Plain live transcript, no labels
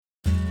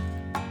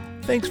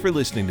Thanks for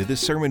listening to this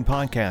sermon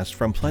podcast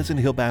from Pleasant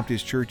Hill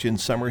Baptist Church in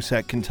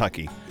Somerset,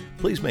 Kentucky.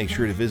 Please make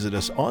sure to visit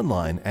us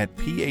online at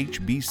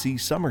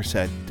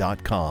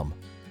phbcsomerset.com.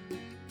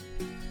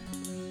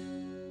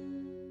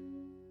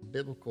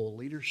 Biblical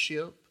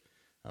leadership.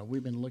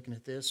 We've been looking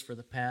at this for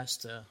the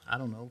past, 10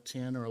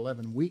 or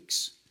 11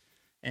 weeks,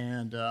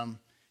 and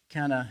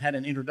kind of had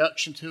an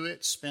introduction to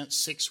it. Spent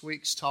 6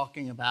 weeks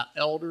talking about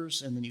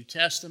elders in the New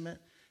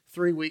Testament,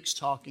 3 weeks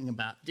talking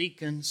about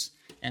deacons,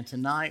 and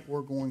tonight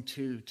we're going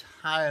to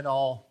tie it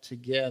all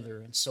together.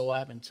 And so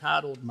I've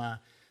entitled my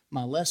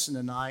lesson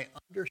tonight,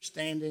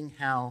 Understanding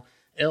How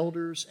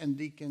Elders and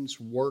Deacons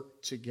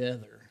Work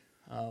Together.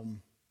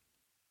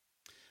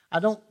 I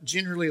don't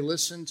generally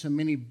listen to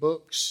many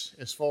books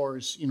as far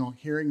as,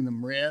 hearing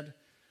them read,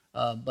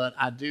 but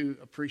I do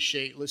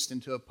appreciate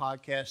listening to a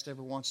podcast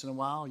every once in a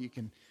while. You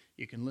can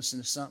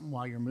listen to something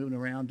while you're moving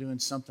around doing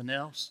something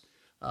else,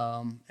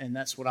 and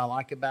that's what I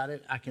like about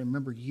it. I can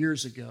remember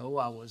years ago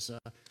I was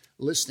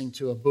listening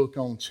to a book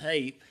on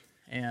tape,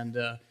 and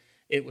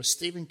it was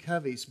Stephen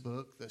Covey's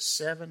book, The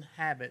 7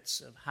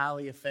 Habits of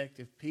Highly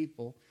Effective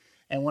People.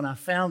 And when I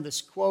found this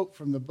quote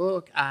from the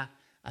book, I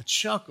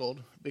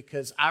chuckled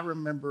because I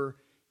remember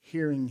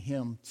hearing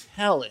him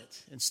tell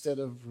it instead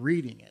of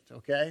reading it,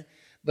 okay?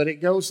 But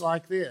it goes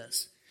like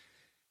this.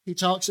 He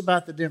talks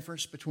about the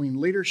difference between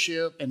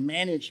leadership and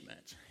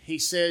management. He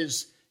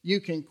says, you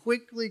can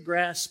quickly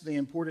grasp the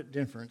important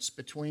difference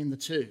between the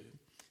two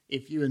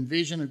if you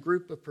envision a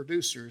group of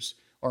producers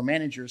or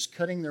managers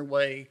cutting their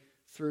way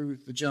through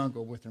the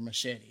jungle with their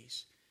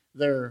machetes.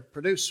 They're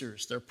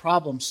producers, they're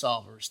problem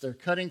solvers, they're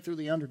cutting through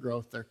the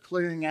undergrowth, they're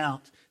clearing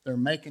out, they're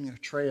making a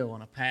trail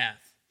on a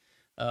path.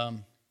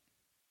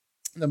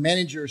 The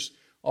managers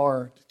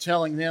are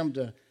telling them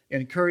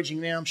encouraging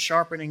them,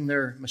 sharpening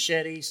their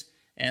machetes,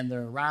 and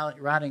they're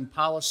writing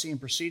policy and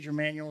procedure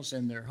manuals,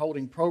 and they're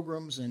holding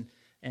programs and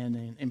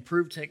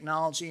improved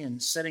technology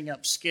and setting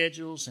up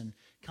schedules and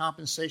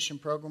compensation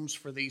programs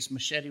for these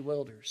machete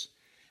wielders.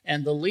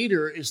 And the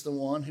leader is the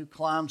one who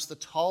climbs the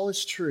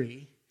tallest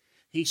tree.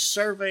 He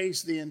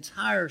surveys the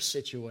entire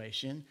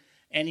situation,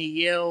 and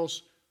he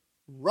yells,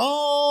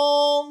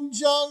 "Wrong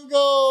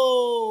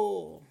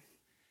jungle!"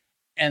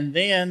 And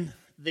then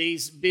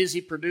these busy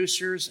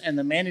producers and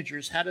the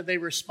managers, how do they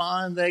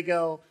respond? They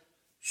go,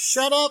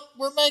 "Shut up,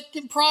 we're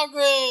making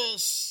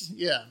progress."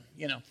 Yeah,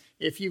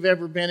 if you've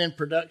ever been in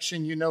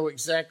production, you know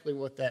exactly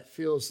what that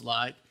feels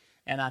like.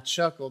 And I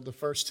chuckled the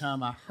first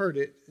time I heard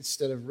it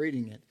instead of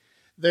reading it.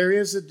 There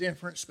is a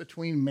difference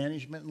between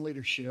management and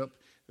leadership.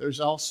 There's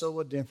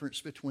also a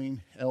difference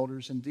between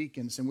elders and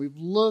deacons. And we've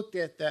looked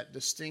at that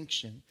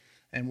distinction,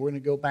 and we're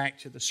going to go back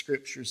to the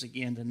scriptures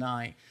again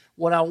tonight.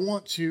 What I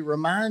want to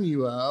remind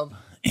you of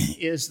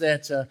is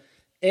that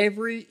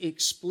every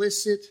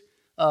explicit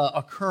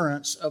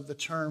occurrence of the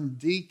term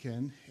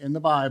deacon in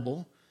the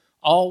Bible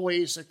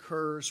always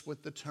occurs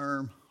with the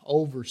term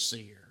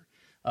overseer.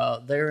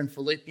 There in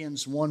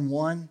Philippians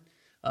 1:1,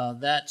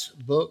 that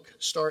book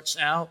starts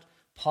out,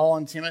 Paul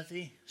and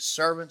Timothy,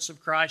 servants of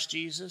Christ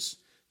Jesus,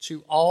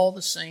 to all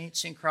the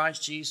saints in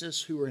Christ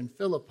Jesus who are in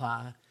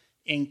Philippi,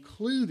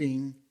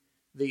 including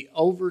the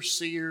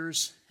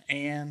overseers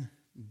and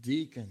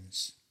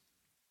deacons.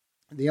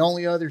 The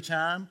only other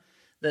time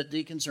that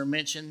deacons are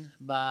mentioned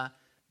by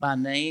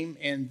name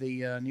in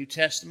the New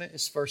Testament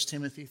is 1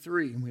 Timothy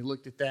 3, and we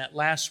looked at that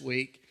last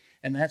week,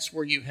 and that's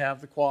where you have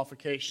the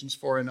qualifications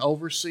for an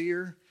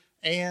overseer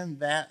and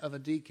that of a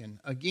deacon.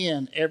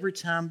 Again, every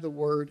time the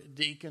word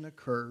deacon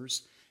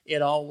occurs, it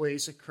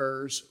always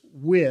occurs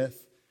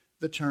with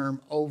the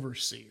term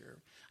overseer.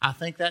 I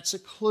think that's a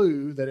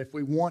clue that if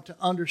we want to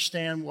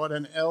understand what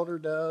an elder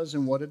does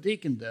and what a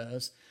deacon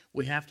does,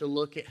 we have to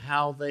look at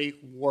how they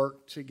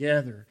work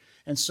together.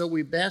 And so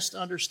we best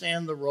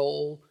understand the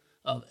role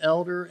of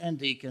elder and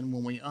deacon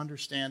when we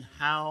understand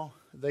how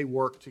they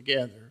work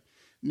together.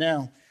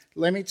 Now,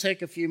 let me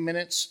take a few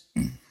minutes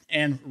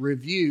and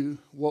review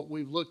what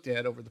we've looked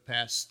at over the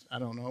past,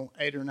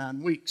 8 or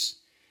 9 weeks.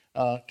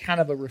 Kind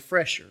of a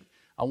refresher.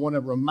 I want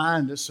to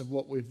remind us of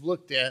what we've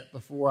looked at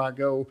before I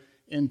go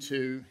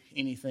into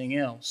anything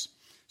else.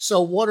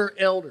 So what are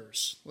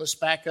elders? Let's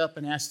back up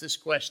and ask this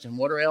question.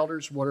 What are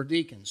elders? What are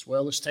deacons?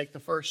 Well, let's take the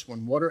first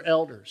one. What are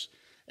elders?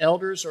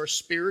 Elders are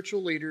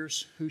spiritual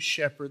leaders who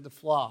shepherd the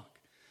flock.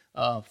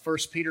 1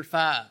 Peter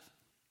 5,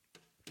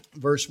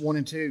 verse 1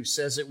 and 2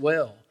 says it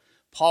well.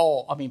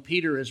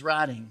 Peter is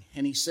writing,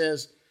 and he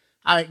says,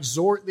 I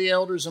exhort the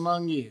elders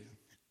among you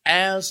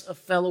as a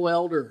fellow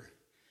elder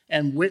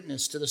and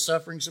witness to the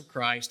sufferings of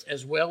Christ,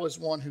 as well as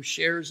one who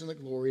shares in the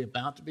glory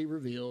about to be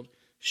revealed,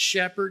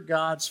 shepherd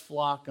God's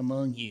flock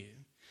among you,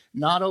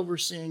 not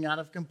overseeing out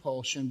of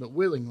compulsion, but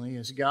willingly,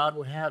 as God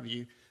would have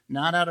you,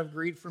 not out of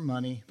greed for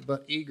money,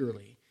 but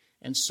eagerly.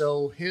 And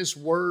so his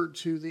word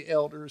to the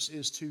elders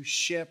is to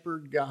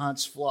shepherd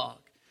God's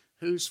flock.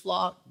 Whose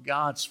flock?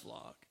 God's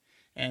flock.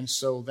 And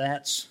so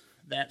that's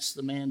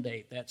the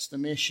mandate. That's the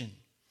mission.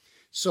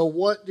 So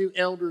what do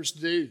elders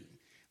do?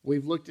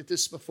 We've looked at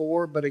this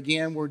before, but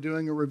again, we're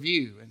doing a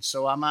review. And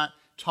so I might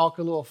talk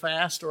a little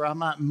fast, or I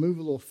might move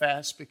a little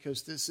fast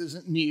because this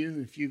isn't new.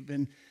 If you've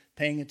been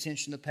paying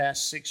attention the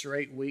past 6 or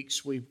 8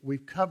 weeks,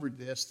 we've covered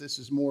this. This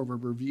is more of a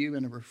review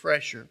and a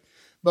refresher.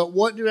 But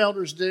what do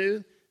elders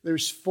do?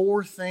 There's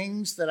 4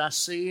 things that I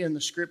see in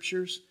the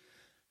Scriptures.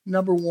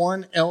 Number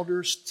 1,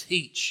 elders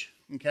teach.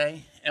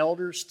 Okay,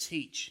 elders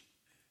teach.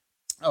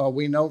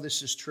 We know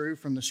this is true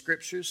from the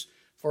Scriptures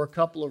for a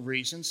couple of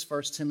reasons.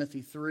 1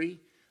 Timothy 3,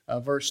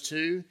 verse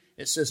 2,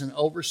 it says, "An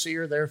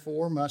overseer,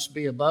 therefore, must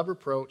be above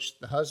reproach,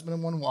 the husband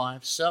of one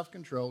wife,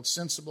 self-controlled,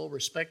 sensible,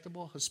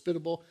 respectable,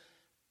 hospitable,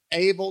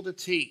 able to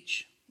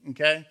teach."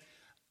 Okay?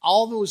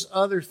 All those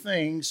other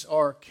things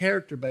are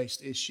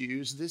character-based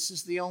issues. This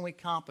is the only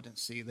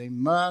competency. They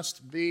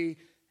must be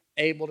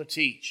able to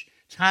teach.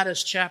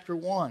 Titus chapter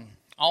 1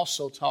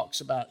 also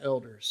talks about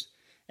elders.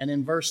 And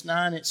in verse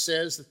 9 it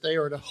says that they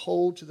are to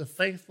hold to the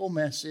faithful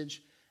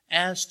message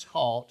as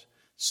taught,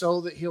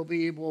 so that he'll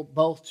be able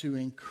both to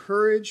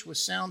encourage with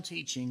sound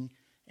teaching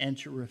and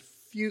to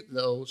refute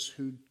those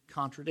who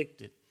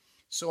contradict it.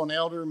 So an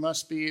elder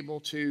must be able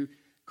to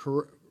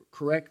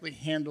correctly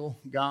handle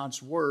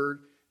God's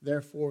word.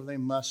 Therefore, they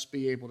must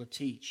be able to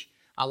teach.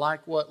 I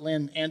like what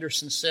Lynn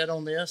Anderson said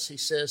on this. He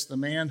says, "The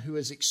man who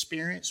is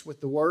experienced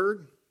with the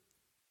word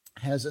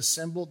has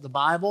assembled the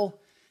Bible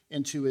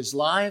into his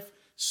life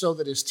so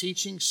that his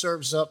teaching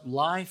serves up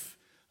life,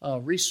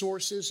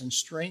 resources, and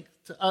strength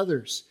to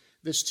others.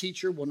 This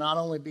teacher will not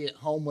only be at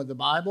home with the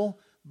Bible,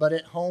 but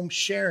at home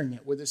sharing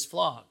it with his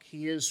flock.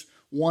 He is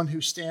one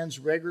who stands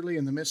regularly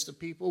in the midst of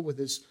people with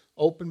his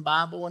open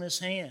Bible in his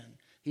hand.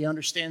 He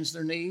understands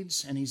their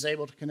needs, and he's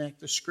able to connect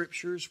the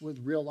Scriptures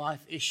with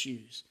real-life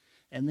issues."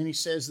 And then he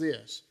says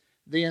this,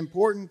 "The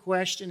important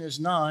question is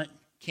not,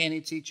 can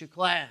he teach a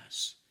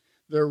class?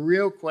 The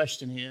real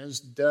question is,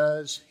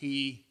 does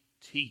he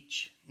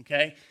teach?"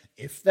 Okay?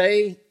 If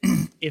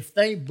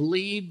they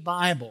bleed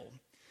Bible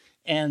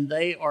and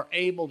they are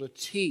able to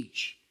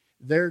teach,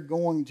 they're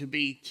going to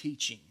be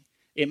teaching.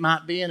 It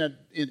might be in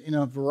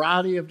a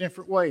variety of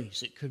different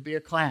ways. It could be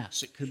a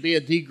class. It could be a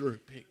D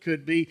group. It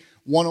could be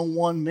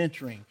one-on-one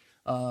mentoring.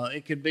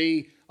 It could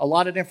be a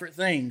lot of different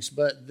things,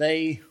 but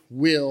they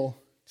will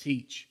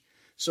teach.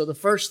 So the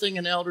first thing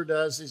an elder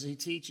does is he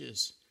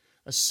teaches.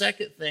 A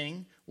second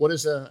thing, what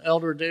does an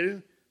elder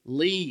do?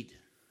 Lead.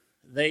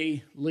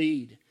 They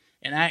lead.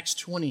 In Acts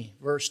 20,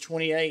 verse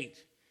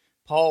 28,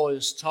 Paul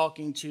is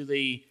talking to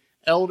the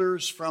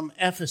elders from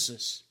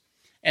Ephesus,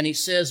 and he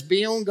says,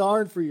 "Be on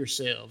guard for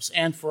yourselves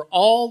and for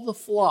all the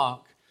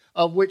flock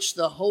of which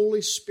the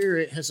Holy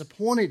Spirit has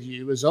appointed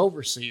you as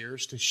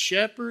overseers to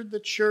shepherd the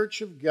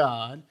church of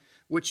God,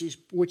 which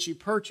he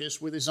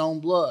purchased with his own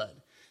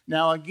blood."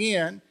 Now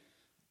again,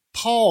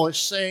 Paul is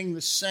saying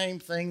the same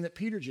thing that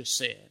Peter just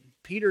said.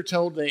 Peter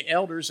told the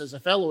elders as a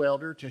fellow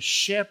elder to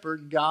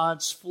shepherd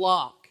God's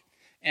flock.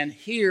 And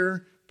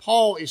here,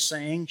 Paul is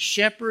saying,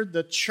 shepherd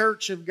the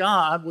church of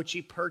God, which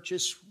he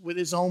purchased with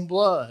his own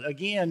blood.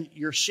 Again,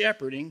 you're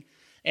shepherding,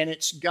 and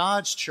it's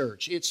God's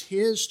church. It's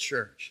his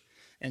church.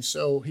 And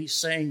so he's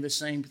saying the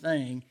same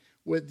thing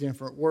with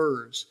different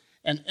words.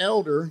 An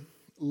elder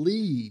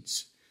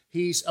leads.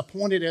 He's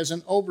appointed as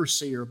an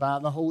overseer by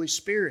the Holy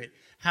Spirit.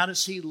 How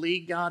does he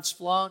lead God's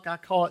flock? I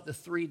call it the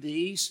 3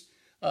 Ds.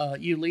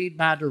 You lead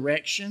by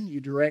direction. You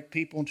direct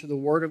people into the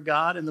Word of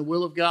God and the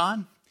will of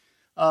God.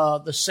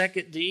 The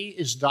second D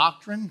is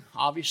doctrine.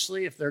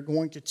 Obviously, if they're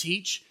going to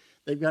teach,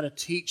 they've got to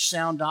teach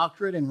sound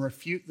doctrine and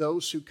refute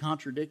those who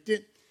contradict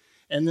it.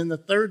 And then the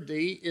third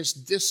D is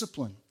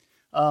discipline.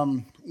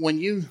 When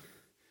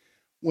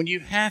you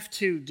have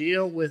to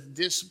deal with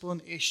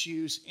discipline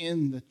issues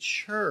in the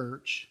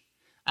church,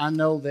 I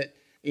know that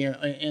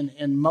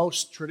in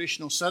most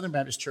traditional Southern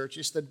Baptist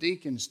churches, the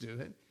deacons do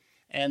it.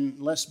 And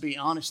let's be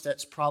honest,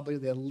 that's probably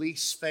the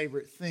least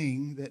favorite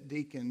thing that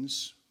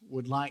deacons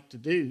would like to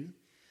do.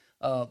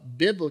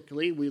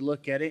 Biblically, we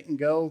look at it and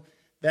go,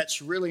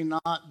 that's really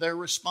not their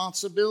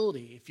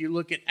responsibility. If you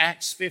look at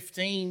Acts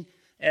 15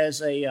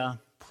 as a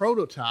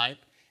prototype,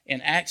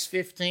 in Acts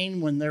 15,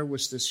 when there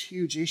was this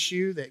huge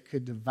issue that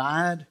could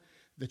divide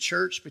the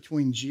church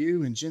between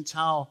Jew and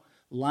Gentile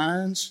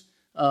lines,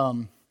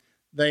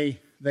 they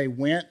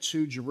went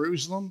to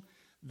Jerusalem,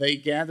 they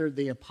gathered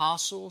the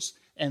apostles,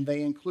 and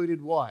they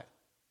included what?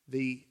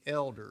 The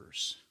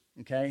elders,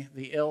 okay?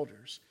 The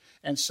elders.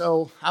 And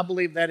so I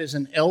believe that is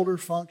an elder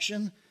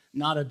function,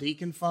 not a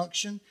deacon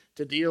function,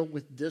 to deal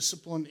with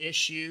discipline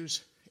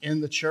issues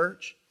in the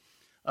church.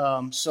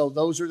 So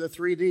those are the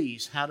 3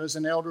 Ds. How does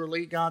an elder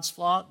lead God's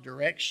flock?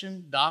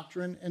 Direction,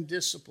 doctrine, and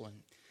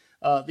discipline.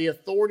 The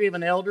authority of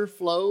an elder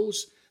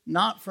flows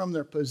not from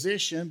their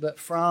position, but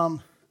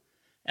from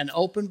an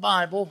open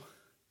Bible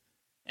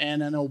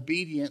and an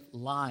obedient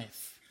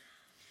life.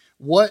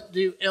 What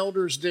do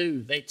elders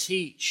do? They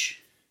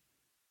teach.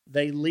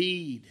 They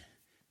lead.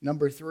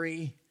 Number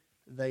 3,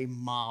 they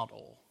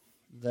model.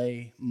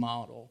 They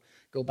model.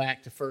 Go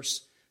back to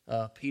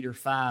 1 Peter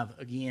 5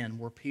 again,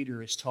 where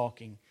Peter is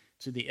talking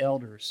to the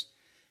elders.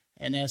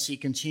 And as he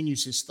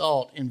continues his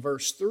thought in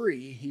verse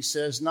 3, he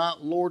says,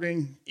 "Not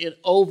lording it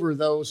over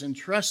those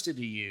entrusted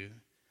to you,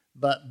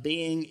 but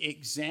being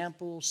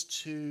examples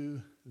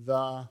to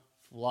the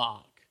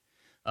flock.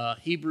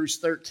 Hebrews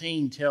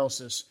 13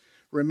 tells us,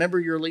 remember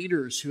your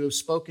leaders who have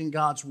spoken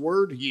God's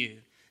word to you.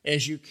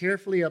 As you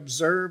carefully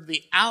observe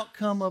the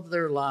outcome of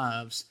their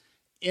lives,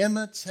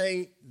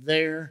 imitate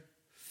their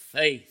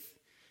faith.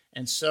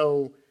 And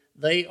so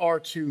they are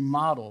to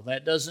model.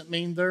 That doesn't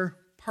mean they're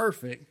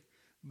perfect,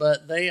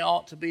 but they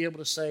ought to be able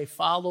to say,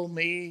 follow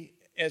me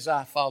as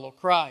I follow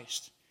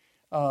Christ.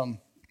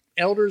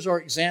 Elders are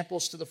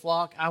examples to the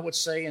flock, I would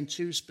say, in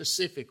two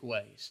specific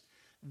ways.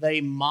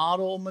 They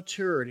model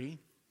maturity.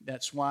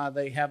 That's why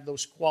they have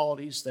those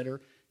qualities that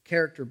are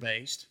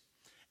character-based.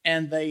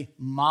 And they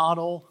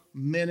model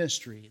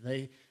ministry.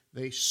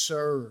 They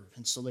serve.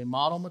 And so they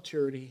model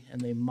maturity and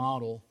they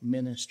model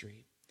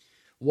ministry.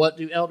 What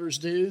do elders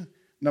do?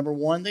 Number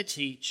one, they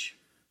teach.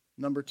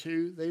 Number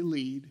two, they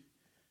lead.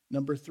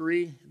 Number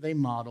three, they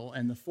model.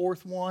 And the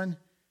fourth one,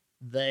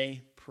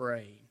 they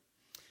pray.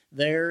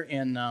 There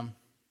in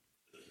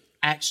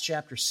Acts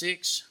chapter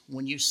 6,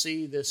 when you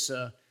see this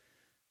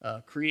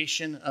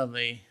creation of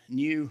a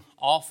new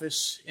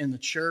office in the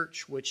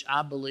church, which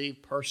I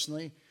believe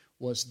personally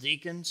was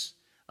deacons.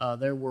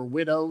 There were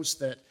widows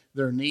that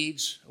their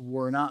needs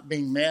were not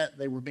being met.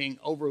 They were being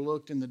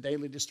overlooked in the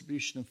daily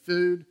distribution of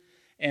food.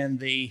 And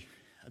the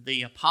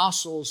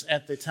apostles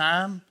at the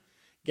time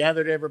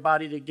gathered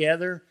everybody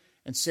together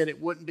and said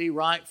it wouldn't be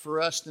right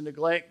for us to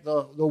neglect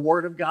the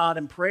Word of God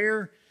and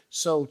prayer.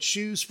 So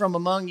choose from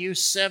among you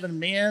 7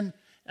 men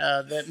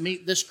that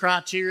meet this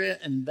criteria,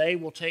 and they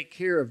will take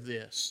care of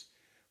this.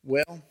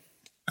 Well,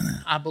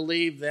 I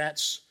believe that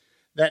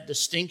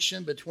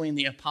distinction between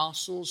the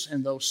apostles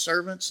and those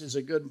servants is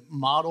a good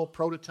model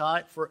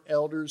prototype for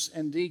elders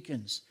and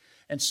deacons.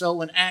 And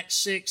so in Acts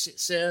 6, it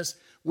says,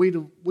 we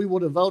will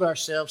devote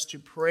ourselves to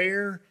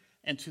prayer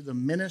and to the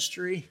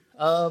ministry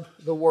of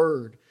the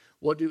Word.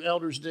 What do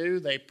elders do?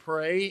 They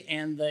pray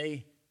and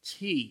they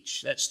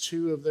teach. That's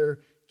 2 of their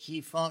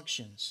key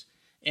functions.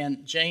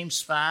 And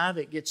James 5,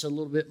 it gets a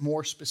little bit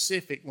more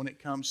specific when it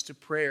comes to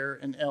prayer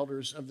and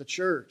elders of the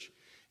church.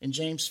 In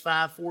James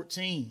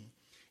 5:14,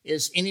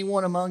 is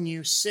anyone among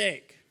you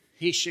sick?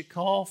 He should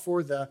call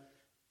for the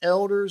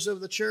elders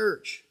of the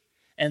church,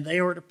 and they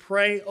are to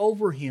pray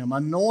over him,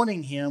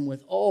 anointing him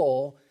with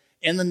oil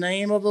in the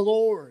name of the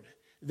Lord.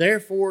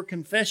 Therefore,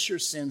 confess your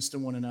sins to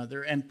one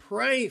another and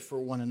pray for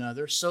one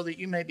another so that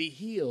you may be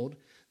healed.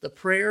 The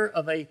prayer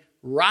of a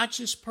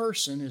righteous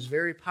person is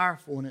very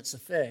powerful in its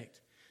effect.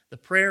 The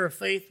prayer of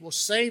faith will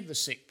save the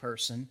sick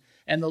person,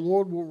 and the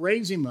Lord will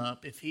raise him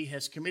up. If he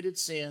has committed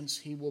sins,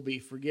 he will be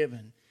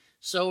forgiven.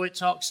 So it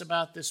talks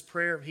about this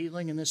prayer of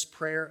healing and this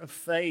prayer of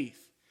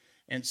faith.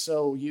 And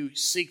so you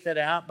seek that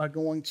out by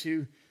going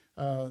to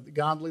the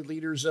godly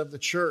leaders of the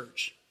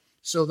church.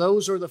 So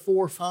those are the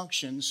 4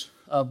 functions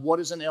of what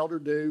does an elder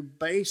do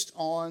based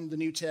on the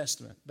New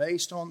Testament,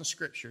 based on the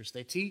Scriptures.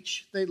 They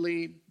teach, they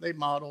lead, they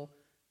model,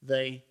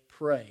 they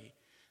pray.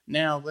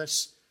 Now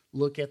let's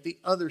look at the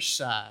other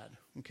side.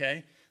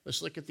 Okay,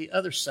 let's look at the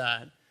other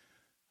side,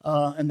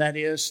 and that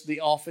is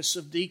the office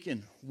of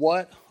deacon.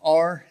 What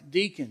are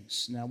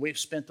deacons? Now, we've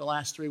spent the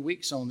last 3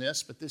 weeks on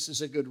this, but this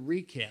is a good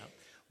recap.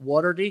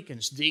 What are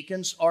deacons?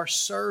 Deacons are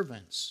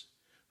servants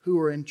who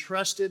are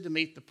entrusted to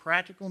meet the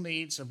practical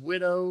needs of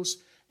widows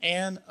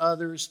and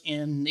others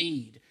in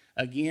need.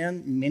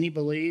 Again,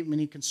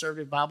 many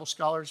conservative Bible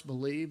scholars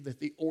believe that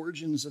the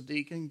origins of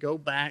deacon go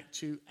back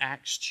to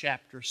Acts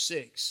chapter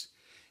 6.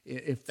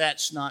 If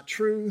that's not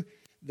true,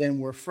 then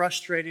we're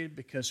frustrated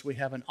because we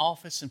have an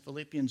office in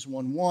Philippians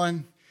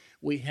 1:1.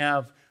 We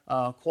have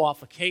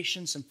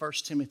qualifications in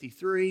 1 Timothy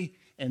 3,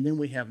 and then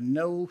we have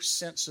no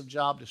sense of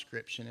job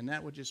description, and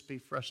that would just be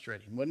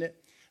frustrating, wouldn't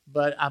it?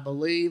 But I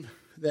believe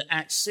that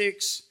Acts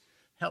 6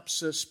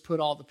 helps us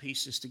put all the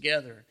pieces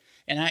together.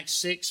 In Acts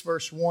 6,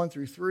 verse 1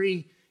 through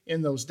 3,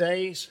 in those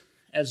days,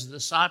 as the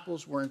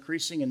disciples were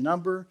increasing in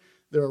number,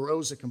 there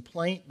arose a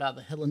complaint by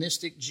the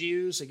Hellenistic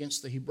Jews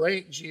against the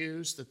Hebraic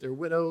Jews that their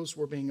widows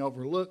were being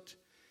overlooked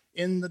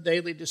in the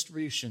daily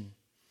distribution.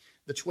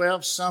 The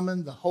 12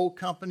 summoned the whole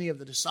company of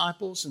the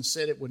disciples and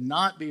said it would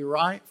not be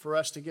right for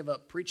us to give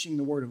up preaching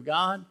the word of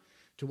God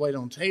to wait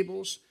on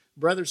tables.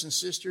 Brothers and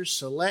sisters,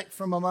 select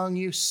from among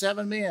you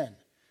 7 men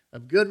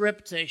of good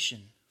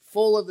reputation,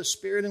 full of the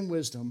Spirit and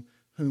wisdom,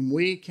 whom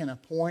we can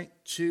appoint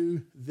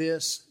to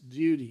this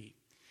duty.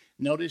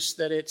 Notice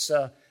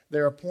that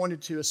they're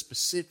appointed to a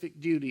specific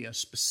duty, a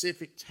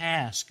specific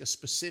task, a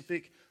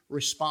specific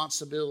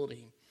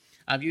responsibility.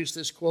 I've used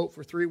this quote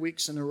for 3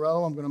 weeks in a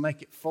row. I'm going to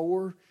make it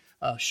 4.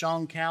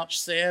 Sean Couch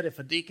said, if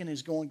a deacon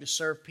is going to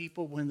serve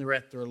people when they're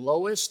at their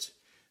lowest,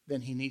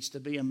 then he needs to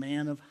be a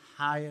man of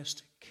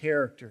highest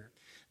character.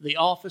 The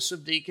office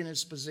of deacon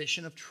is a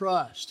position of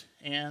trust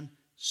and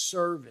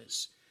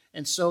service.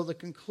 And so the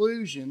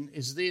conclusion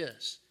is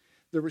this.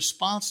 The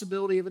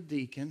responsibility of a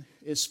deacon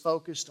is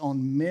focused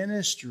on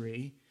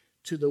ministry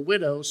to the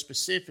widow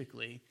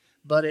specifically,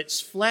 but it's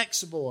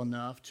flexible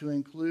enough to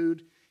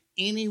include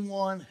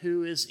anyone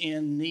who is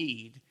in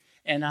need.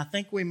 And I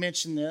think we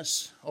mentioned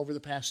this over the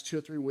past 2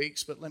 or 3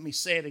 weeks, but let me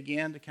say it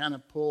again to kind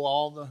of pull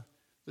all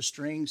the the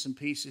strings and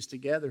pieces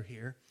together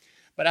here.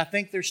 But I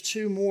think there's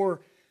two more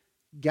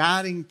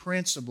guiding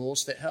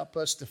principles that help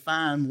us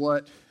define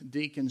what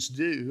deacons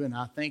do, and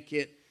I think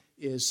it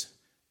is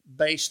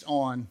based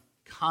on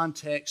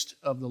context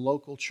of the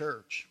local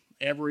church.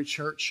 Every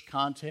church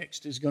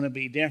context is going to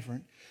be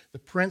different. The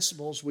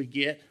principles we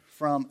get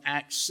from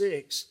Acts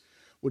 6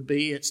 would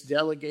be it's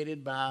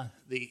delegated by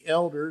the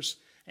elders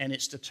and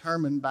it's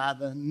determined by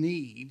the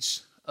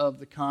needs of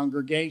the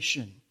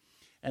congregation.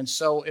 And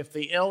so if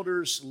the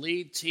elders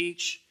lead,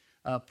 teach,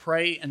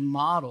 pray, and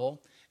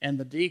model, and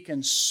the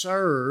deacons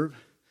serve,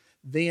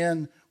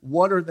 then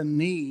what are the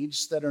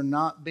needs that are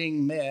not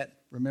being met?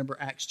 Remember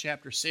Acts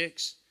chapter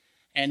 6?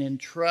 And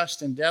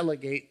entrust and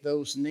delegate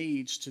those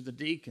needs to the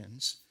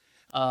deacons.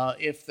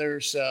 If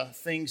there's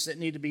things that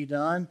need to be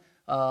done,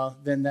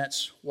 then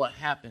that's what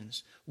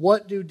happens.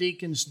 What do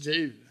deacons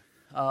do?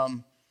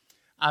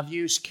 I've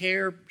used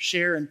care,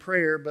 share, and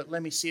prayer, but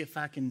let me see if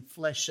I can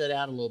flesh that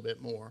out a little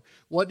bit more.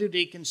 What do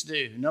deacons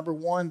do? Number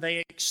one,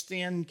 they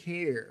extend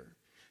care.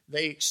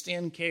 They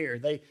extend care.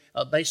 They,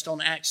 based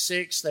on Acts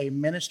 6, they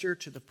minister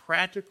to the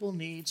practical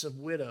needs of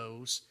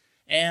widows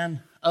and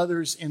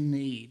others in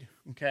need.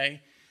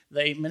 Okay?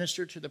 They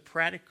minister to the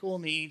practical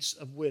needs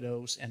of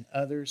widows and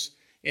others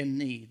in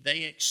need.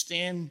 They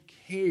extend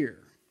care.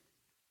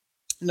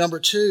 Number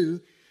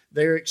two,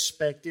 they're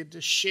expected to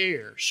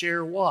share.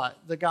 Share what?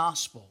 The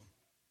gospel.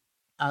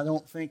 I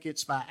don't think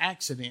it's by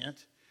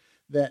accident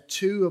that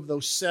two of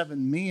those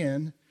 7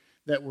 men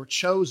that were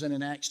chosen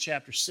in Acts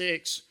chapter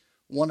 6,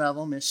 one of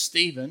them is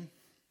Stephen,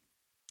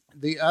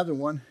 the other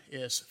one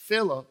is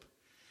Philip,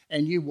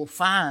 and you will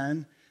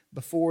find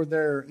before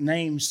their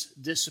names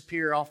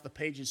disappear off the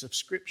pages of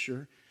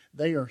Scripture,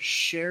 they are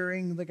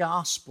sharing the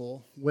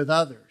gospel with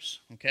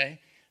others, okay?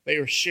 They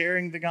are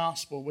sharing the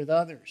gospel with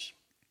others.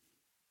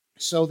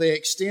 So they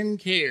extend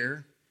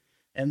care,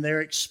 and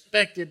they're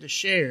expected to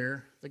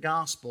share the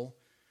gospel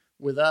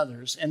with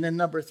others. And then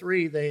number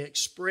three, they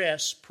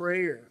express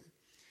prayer.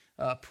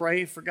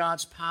 Pray for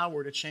God's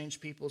power to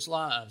change people's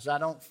lives. I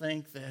don't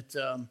think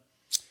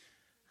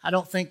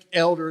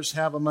elders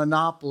have a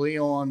monopoly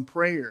on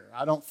prayer.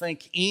 I don't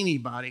think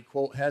anybody,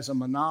 quote, has a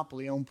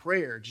monopoly on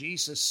prayer.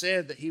 Jesus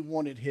said that he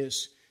wanted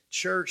his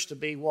church to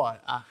be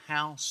what? A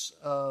house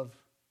of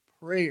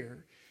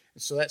prayer.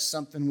 And so that's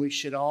something we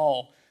should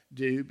all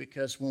do,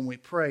 because when we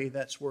pray,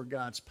 that's where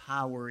God's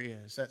power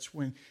is. That's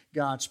when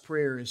God's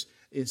prayer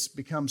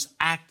becomes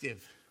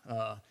active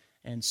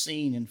and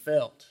seen and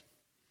felt.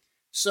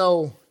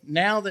 So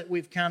now that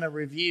we've kind of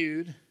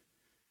reviewed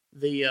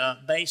the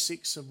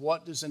basics of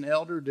what does an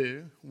elder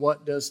do,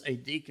 what does a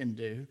deacon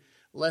do,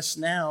 let's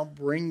now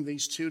bring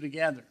these two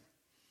together.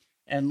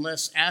 And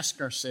let's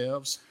ask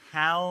ourselves,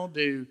 how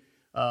do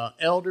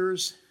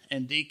elders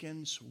and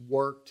deacons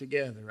work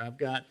together? I've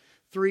got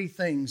 3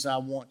 things I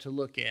want to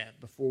look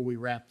at before we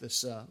wrap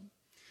this up.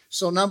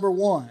 So number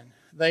one,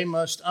 they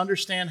must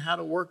understand how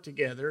to work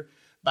together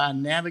by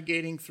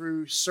navigating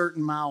through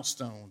certain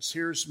milestones.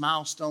 Here's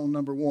milestone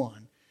number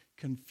 1.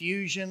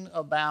 Confusion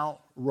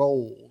about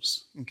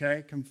roles.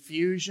 Okay?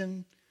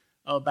 Confusion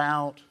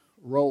about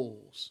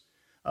roles.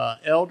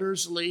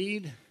 Elders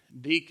lead,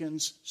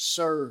 deacons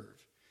serve.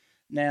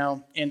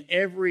 Now, in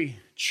every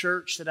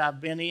church that I've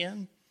been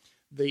in,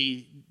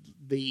 the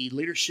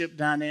leadership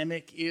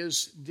dynamic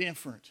is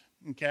different.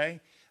 Okay?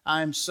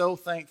 I'm so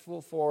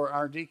thankful for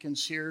our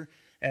deacons here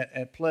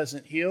at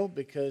Pleasant Hill,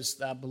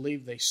 because I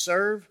believe they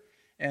serve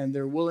and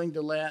they're willing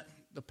to let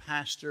the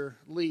pastor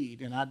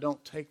lead. And I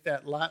don't take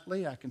that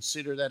lightly. I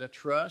consider that a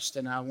trust,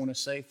 and I want to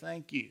say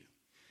thank you.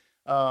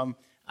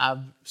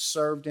 I've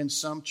served in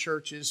some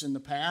churches in the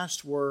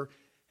past where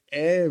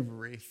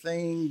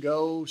everything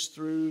goes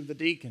through the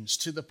deacons,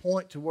 to the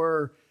point to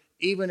where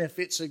even if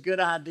it's a good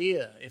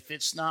idea, if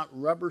it's not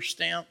rubber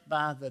stamped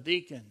by the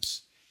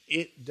deacons,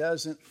 it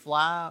doesn't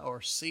fly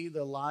or see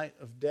the light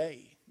of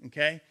day.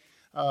 Okay?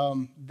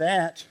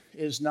 That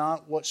is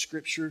not what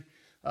Scripture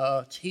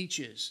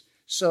teaches.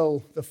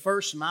 So the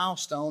first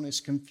milestone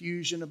is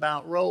confusion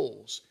about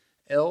roles.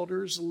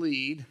 Elders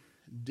lead,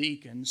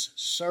 deacons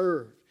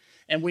serve.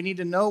 And we need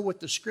to know what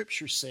the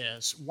Scripture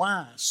says.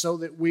 Why? So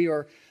that we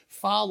are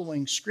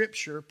following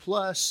Scripture,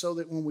 plus so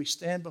that when we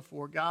stand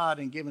before God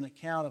and give an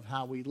account of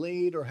how we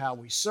lead or how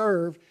we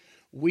serve,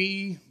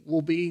 we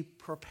will be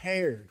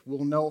prepared.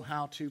 We'll know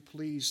how to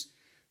please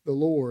the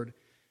Lord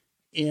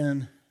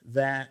in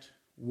that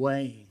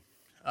way.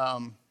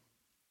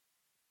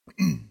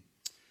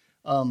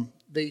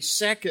 The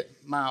second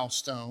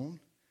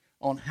milestone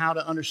on how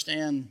to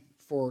understand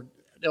for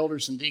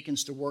elders and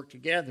deacons to work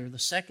together, the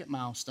second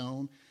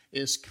milestone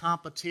is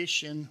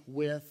competition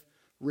with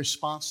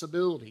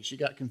responsibilities. You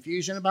got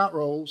confusion about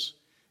roles,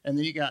 and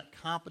then you got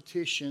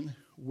competition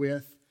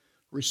with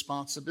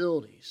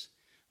responsibilities.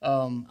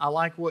 I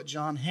like what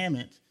John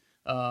Hammett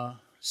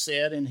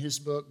said in his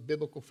book,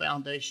 Biblical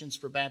Foundations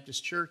for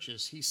Baptist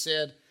Churches. He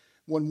said,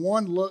 when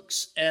one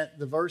looks at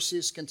the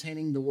verses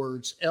containing the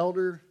words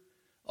elder,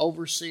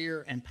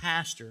 overseer, and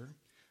pastor,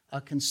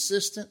 a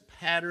consistent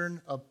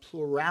pattern of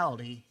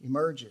plurality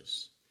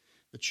emerges.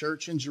 The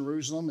church in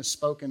Jerusalem is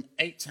spoken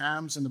 8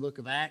 times in the book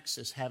of Acts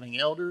as having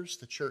elders.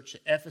 The church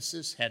at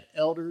Ephesus had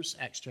elders,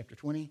 Acts chapter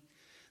 20.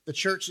 The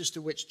churches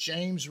to which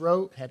James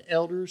wrote had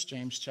elders,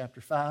 James chapter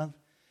 5,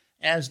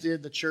 as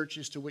did the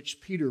churches to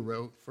which Peter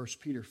wrote, 1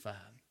 Peter 5.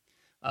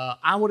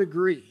 I would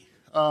agree.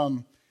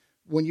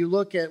 When you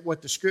look at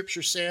what the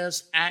Scripture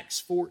says,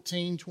 Acts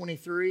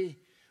 14:23,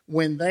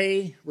 when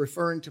they,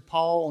 referring to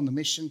Paul on the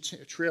mission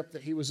trip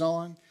that he was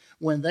on,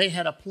 when they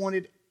had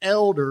appointed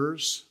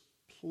elders,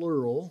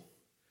 plural,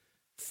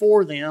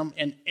 for them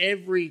in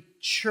every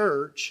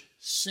church,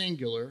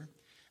 singular,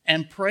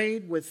 and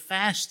prayed with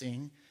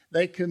fasting,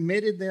 they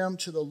committed them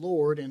to the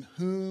Lord in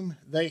whom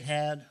they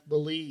had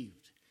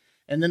believed.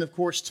 And then, of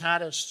course,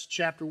 Titus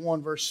chapter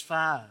 1, verse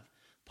 5,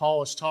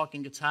 Paul is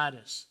talking to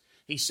Titus.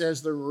 He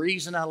says, the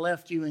reason I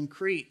left you in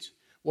Crete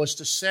was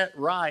to set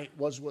right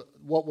what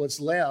was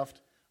left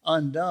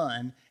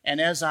undone,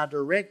 and as I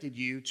directed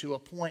you, to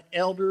appoint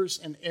elders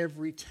in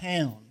every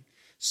town.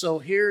 So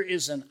here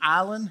is an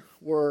island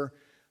where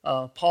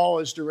Paul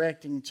is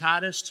directing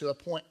Titus to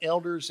appoint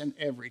elders in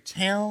every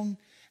town.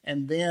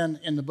 And then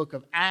in the book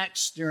of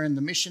Acts, during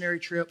the missionary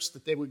trips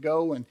that they would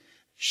go and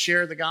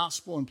share the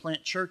gospel and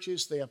plant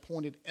churches, they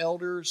appointed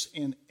elders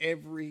in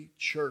every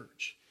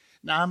church.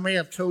 Now, I may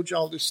have told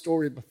y'all this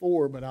story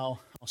before, but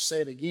I'll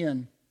say it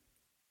again.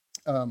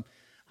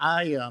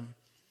 I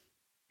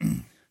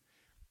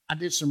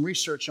did some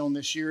research on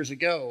this years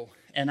ago,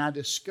 and I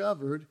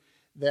discovered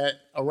that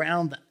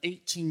around the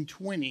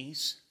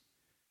 1820s,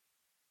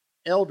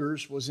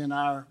 elders was in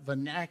our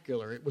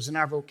vernacular. It was in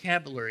our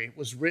vocabulary. It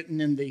was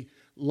written in the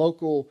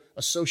local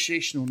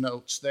associational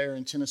notes there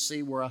in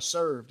Tennessee where I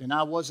served. And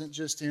I wasn't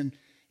just in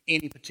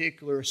any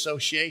particular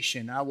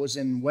association. I was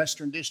in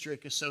Western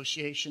District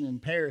Association in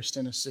Paris,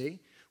 Tennessee,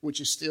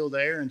 which is still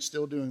there and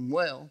still doing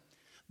well.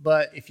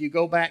 But if you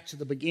go back to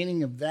the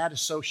beginning of that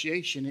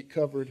association, it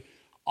covered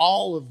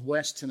all of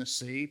West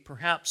Tennessee,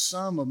 perhaps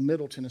some of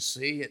Middle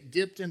Tennessee. It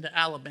dipped into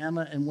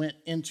Alabama and went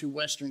into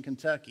Western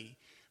Kentucky.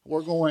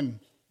 We're going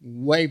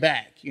way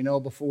back,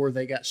 before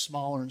they got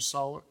smaller and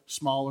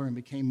smaller and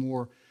became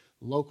more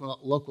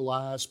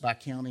localized by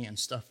county and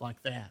stuff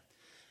like that.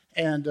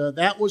 And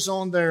that was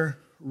on their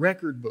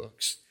record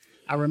books.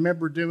 I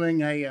remember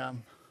doing a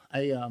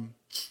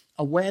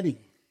wedding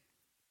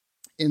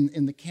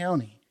in the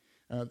county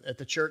at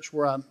the church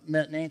where I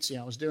met Nancy.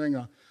 I was doing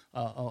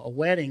a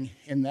wedding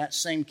in that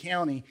same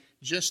county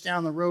just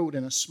down the road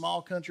in a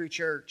small country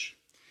church.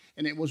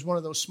 And it was one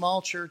of those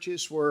small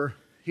churches where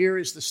here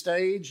is the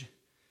stage,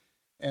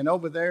 and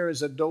over there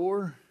is a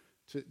door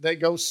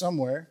that goes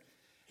somewhere.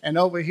 And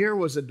over here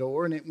was a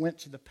door, and it went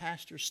to the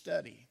pastor's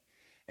study.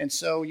 And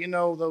so,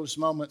 those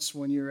moments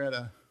when you're at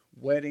a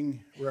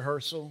wedding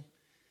rehearsal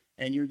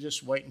and you're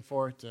just waiting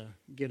for it to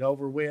get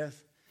over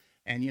with.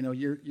 And,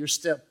 you're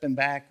stepping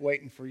back,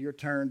 waiting for your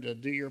turn to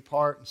do your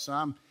part. And so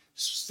I'm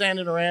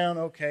standing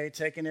around,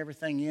 taking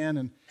everything in.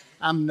 And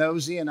I'm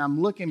nosy, and I'm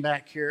looking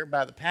back here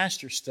by the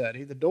pastor's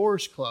study. The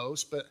door's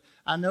closed, but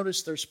I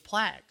notice there's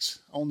plaques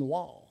on the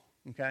wall.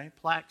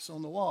 Plaques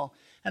on the wall.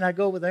 And I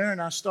go over there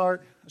and I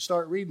start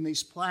reading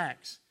these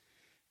plaques.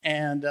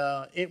 And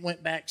it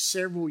went back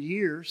several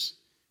years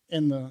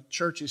in the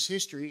church's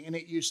history, and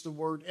it used the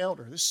word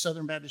elder. This is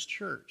Southern Baptist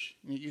Church,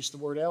 and it used the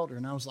word elder.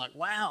 And I was like,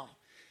 wow.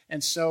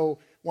 And so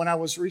when I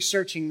was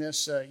researching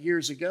this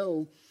years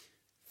ago,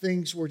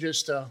 things were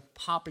just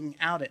popping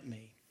out at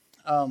me.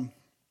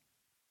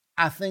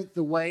 I think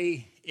the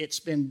way it's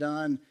been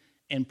done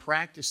in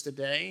practice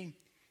today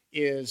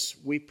is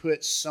we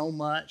put so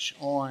much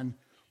on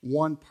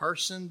one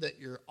person that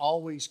you're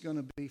always going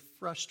to be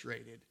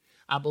frustrated.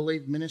 I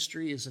believe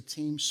ministry is a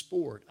team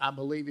sport. I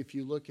believe if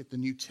you look at the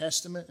New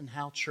Testament and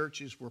how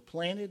churches were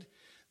planted,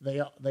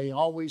 they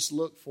always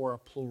look for a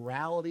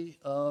plurality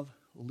of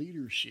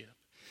leadership.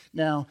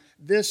 Now,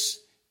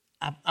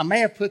 I may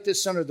have put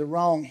this under the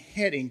wrong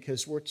heading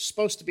because we're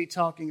supposed to be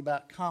talking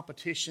about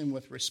competition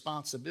with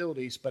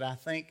responsibilities, but I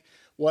think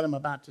what I'm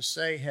about to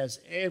say has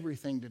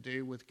everything to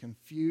do with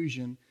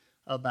confusion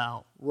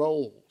about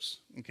roles,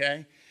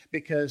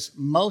 Because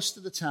most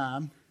of the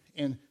time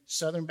in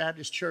Southern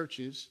Baptist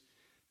churches,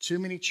 too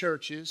many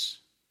churches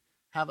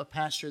have a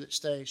pastor that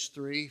stays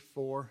 3,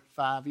 4,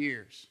 5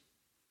 years.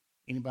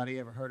 Anybody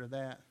ever heard of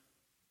that?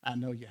 I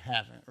know you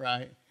haven't,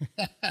 right?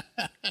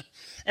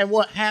 And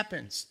what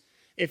happens?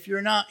 If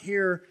you're not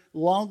here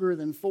longer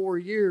than 4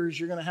 years,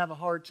 you're going to have a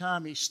hard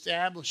time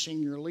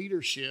establishing your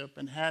leadership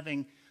and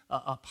having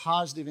a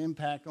positive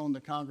impact on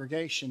the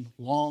congregation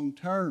long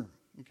term.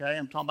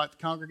 I'm talking about the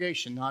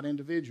congregation, not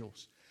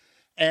individuals.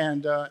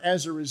 And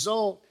as a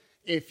result,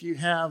 if you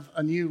have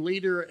a new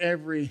leader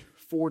every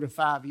 4 to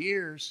 5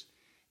 years,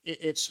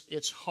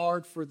 it's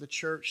hard for the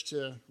church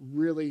to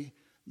really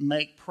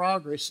make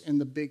progress in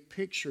the big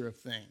picture of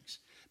things.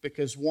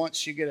 Because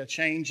once you get a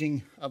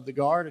changing of the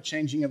guard, a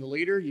changing of a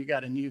leader, you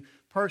got a new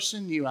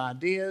person, new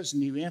ideas,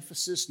 new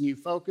emphasis, new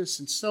focus,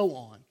 and so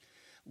on.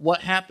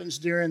 What happens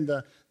during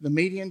the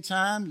median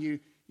time?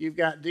 You've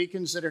got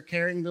deacons that are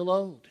carrying the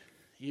load.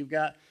 You've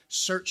got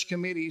search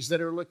committees that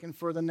are looking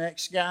for the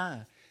next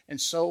guy.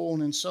 and so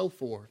on and so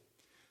forth.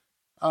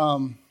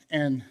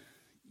 And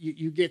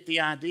you get the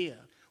idea.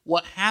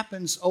 What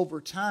happens over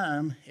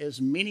time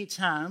is many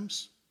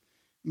times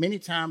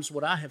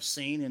what I have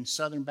seen in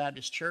Southern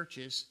Baptist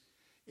churches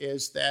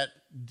is that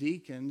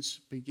deacons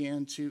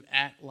begin to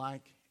act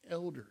like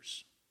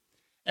elders.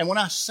 And when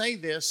I say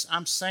this,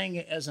 I'm saying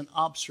it as an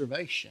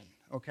observation,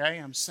 okay?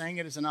 I'm saying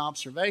it as an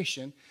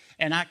observation,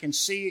 and I can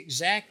see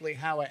exactly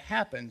how it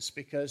happens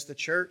because the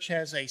church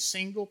has a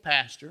single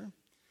pastor,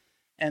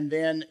 and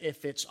then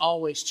if it's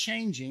always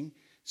changing,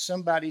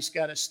 somebody's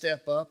got to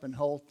step up and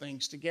hold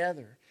things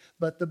together.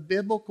 But the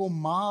biblical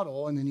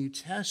model in the New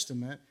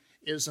Testament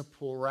is a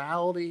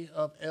plurality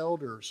of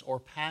elders or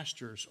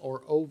pastors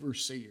or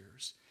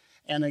overseers.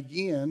 And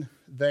again,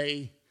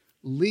 they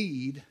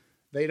lead,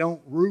 they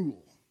don't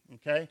rule,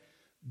 okay?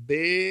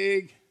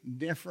 Big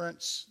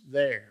difference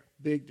there,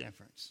 big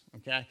difference,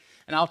 okay?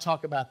 And I'll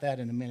talk about that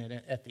in a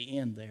minute at the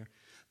end there.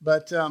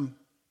 But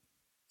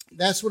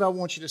that's what I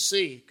want you to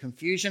see.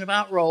 Confusion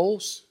about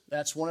roles.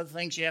 That's one of the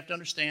things you have to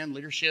understand,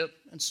 leadership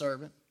and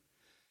servant.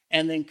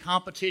 And then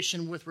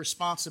competition with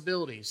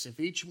responsibilities. If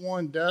each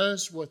one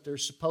does what they're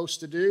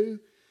supposed to do,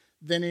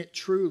 then it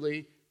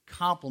truly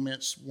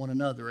complements one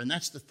another. And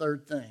that's the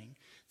third thing.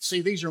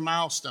 See, these are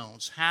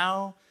milestones.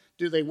 How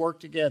do they work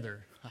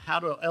together? How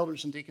do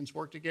elders and deacons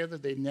work together?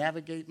 They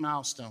navigate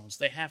milestones.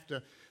 They have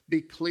to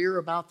be clear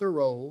about their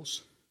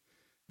roles.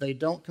 They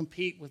don't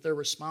compete with their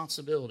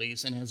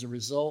responsibilities. And as a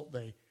result,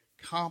 they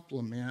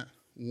complement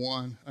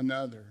one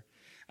another.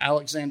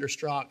 Alexander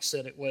Strauch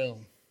said it well.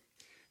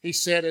 He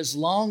said, as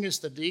long as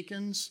the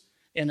deacons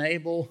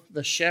enable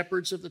the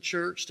shepherds of the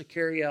church to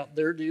carry out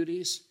their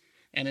duties,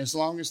 and as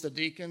long as the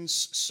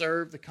deacons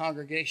serve the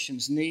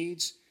congregation's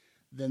needs,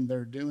 then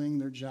they're doing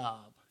their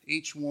job.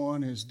 Each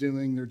one is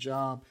doing their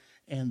job,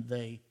 and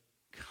they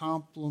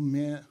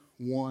complement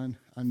one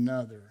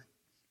another.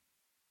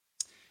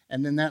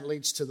 And then that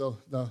leads to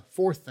the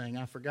fourth thing.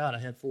 I forgot I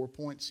had 4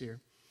 points here.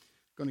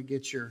 Going to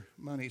get your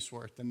money's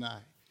worth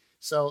tonight.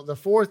 So the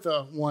fourth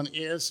one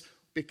is,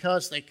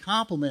 because they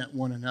complement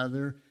one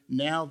another,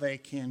 now they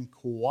can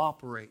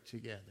cooperate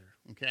together,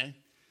 okay?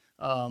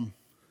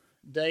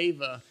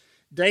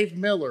 Dave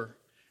Miller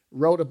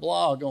wrote a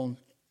blog on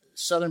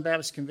Southern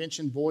Baptist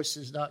Convention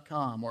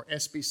Voices.com or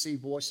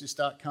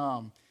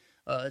SBCvoices.com.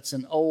 It's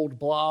an old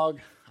blog.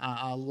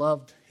 I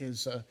loved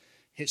his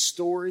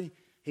story.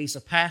 He's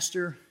a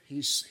pastor.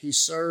 He's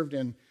served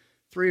in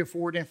 3 or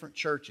 4 different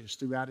churches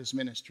throughout his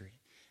ministry.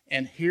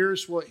 And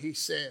here's what he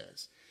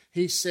says.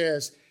 He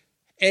says,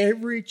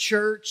 every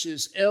church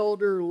is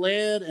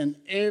elder-led and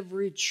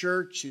every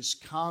church is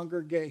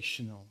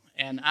congregational.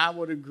 And I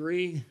would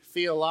agree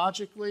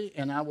theologically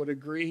and I would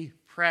agree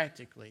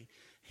practically.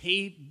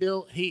 He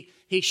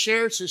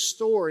shares his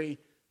story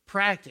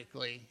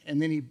practically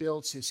and then he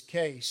builds his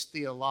case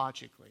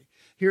theologically.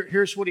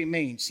 Here's what he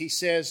means. He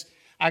says,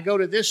 I go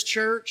to this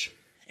church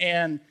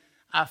and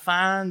I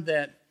find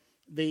that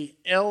the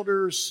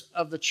elders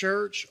of the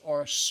church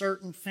are a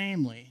certain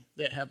family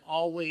that have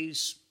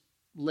always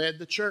led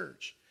the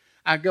church.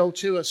 I go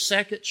to a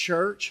second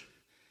church,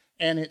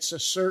 and it's a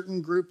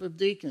certain group of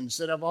deacons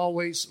that have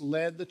always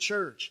led the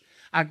church.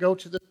 I go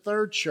to the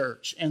third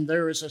church, and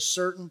there is a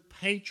certain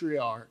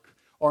patriarch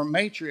or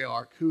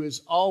matriarch who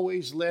has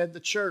always led the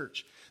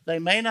church. They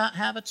may not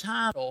have a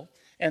title,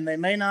 and they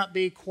may not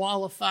be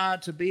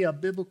qualified to be a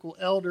biblical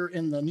elder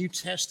in the New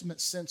Testament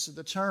sense of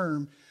the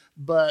term,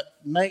 but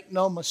make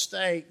no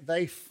mistake,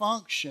 they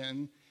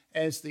function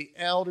as the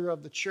elder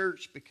of the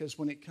church because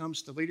when it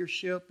comes to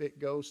leadership, it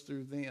goes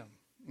through them,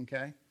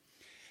 okay?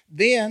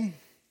 Then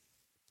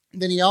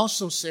he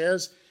also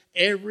says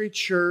every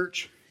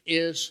church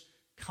is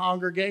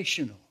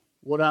congregational.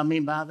 What do I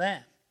mean by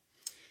that?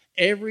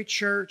 Every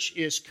church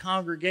is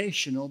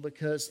congregational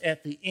because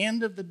at the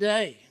end of the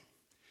day,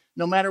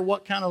 no matter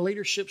what kind of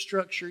leadership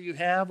structure you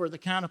have or the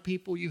kind of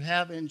people you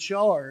have in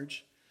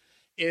charge,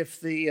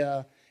 if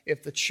the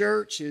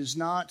church is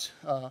not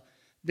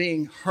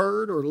being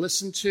heard or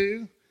listened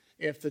to,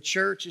 if the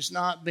church is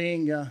not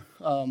being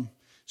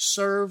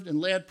served and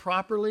led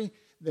properly,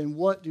 then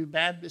what do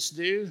Baptists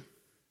do?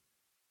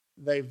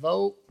 They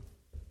vote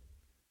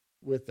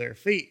with their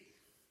feet.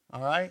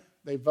 All right?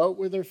 They vote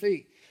with their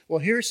feet. Well,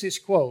 here's his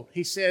quote.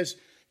 He says,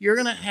 you're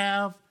going to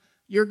have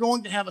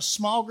a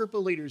small group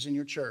of leaders in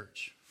your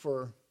church,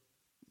 for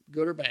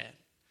good or bad,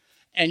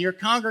 and your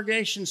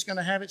congregation's going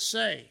to have its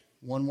say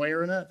one way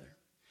or another.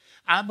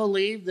 I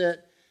believe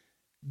that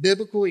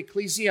biblical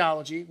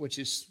ecclesiology, which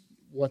is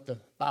what the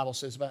Bible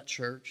says about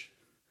church,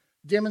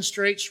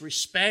 demonstrates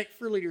respect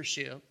for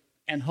leadership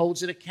and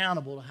holds it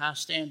accountable to high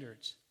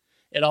standards.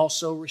 It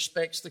also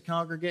respects the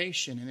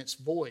congregation and its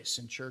voice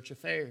in church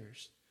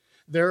affairs.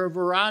 There are a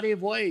variety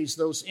of ways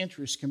those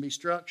interests can be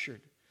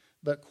structured,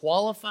 but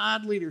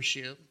qualified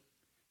leadership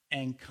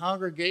and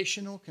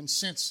congregational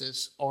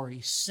consensus are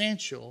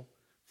essential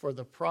for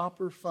the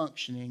proper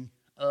functioning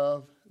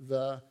of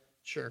the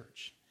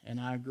church. And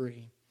I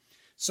agree.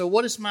 So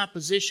what is my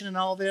position in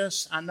all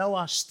this? I know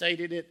I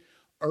stated it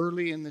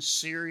early in this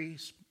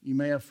series. You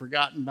may have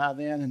forgotten by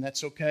then, and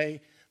that's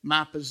okay.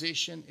 my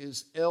position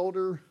is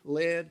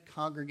elder-led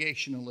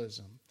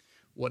congregationalism.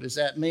 What does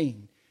that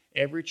mean?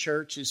 Every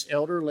church is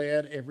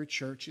elder-led, every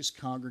church is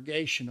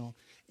congregational.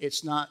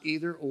 It's not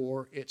either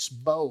or, it's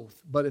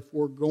both. But if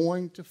we're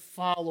going to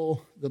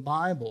follow the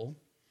Bible,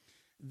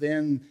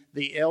 then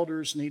the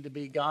elders need to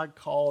be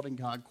God-called and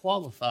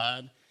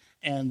God-qualified,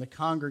 and the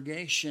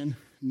congregation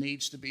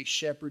needs to be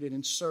shepherded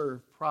and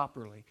served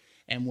properly.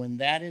 And when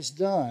that is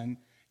done,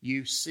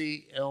 you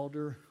see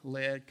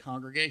elder-led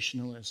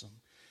congregationalism.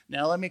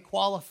 Now let me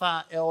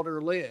qualify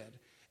elder-led.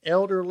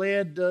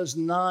 Elder-led does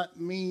not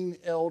mean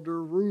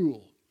elder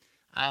rule.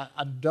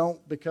 I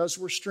don't, because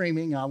we're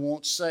streaming, I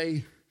won't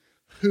say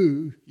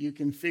who. You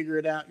can figure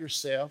it out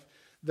yourself.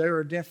 There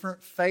are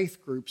different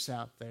faith groups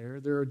out there.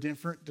 There are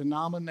different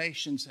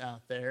denominations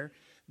out there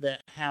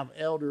that have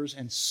elders,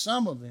 and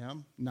some of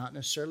them, not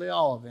necessarily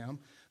all of them,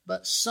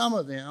 but some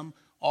of them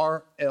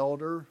are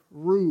elder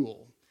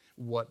rule.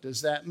 What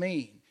does that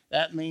mean?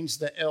 That means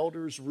the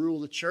elders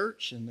rule the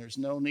church, and there's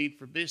no need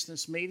for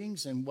business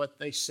meetings, and what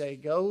they say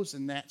goes,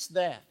 and that's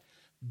that.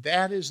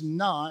 That is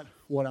not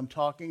what I'm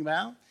talking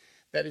about.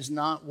 That is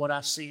not what I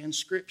see in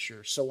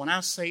Scripture. So when I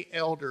say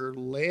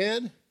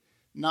elder-led,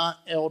 not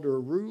elder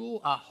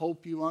rule, I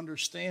hope you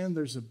understand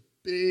there's a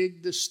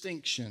big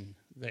distinction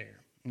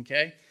there,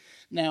 okay?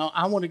 Now,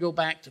 I want to go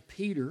back to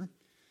Peter,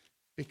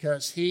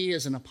 because he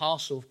is an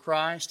apostle of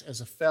Christ,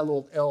 as a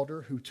fellow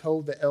elder who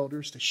told the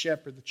elders to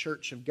shepherd the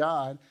church of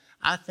God.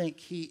 I think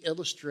he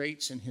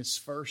illustrates in his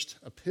first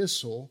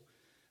epistle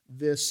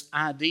this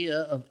idea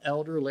of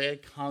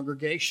elder-led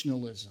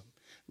congregationalism.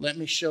 Let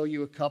me show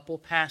you a couple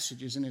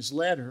passages in his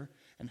letter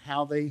and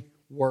how they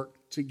work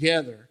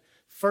together.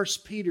 1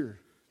 Peter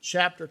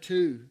chapter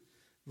 2,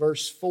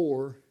 verse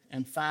 4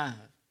 and 5.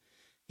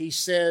 He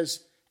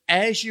says,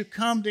 "As you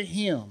come to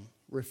him,"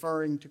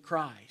 referring to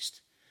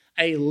Christ,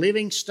 "a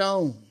living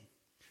stone,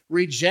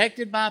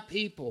 rejected by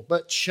people,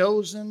 but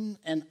chosen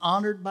and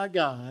honored by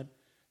God,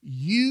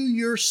 you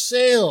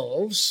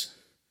yourselves,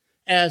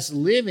 as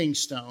living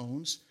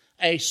stones,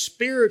 a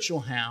spiritual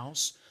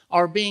house,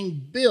 are being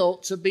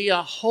built to be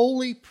a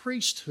holy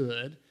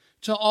priesthood,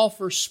 to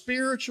offer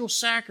spiritual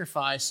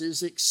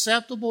sacrifices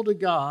acceptable to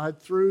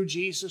God through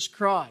Jesus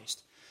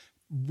Christ."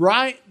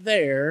 Right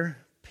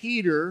there,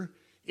 Peter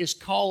is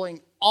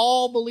calling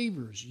all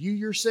believers, you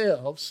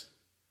yourselves,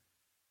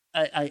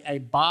 a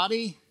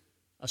body,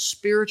 a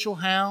spiritual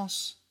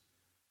house,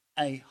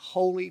 a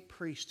holy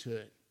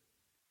priesthood.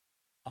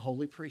 A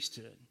holy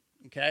priesthood,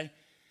 okay?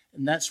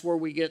 And that's where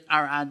we get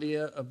our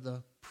idea of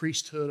the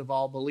priesthood of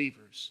all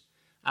believers.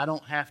 I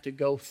don't have to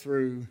go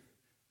through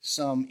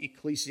some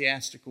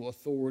ecclesiastical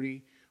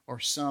authority or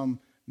some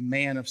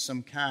man of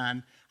some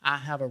kind. I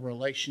have a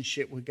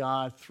relationship with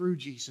God through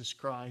Jesus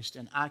Christ,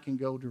 and I can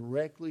go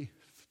directly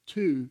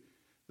to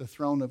the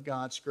throne of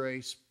God's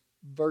grace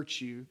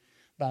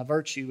by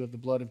virtue of the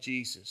blood of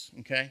Jesus,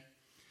 okay?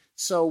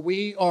 So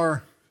we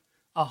are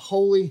a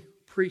holy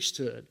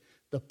priesthood,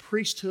 the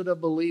priesthood of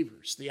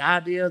believers, the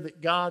idea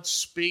that God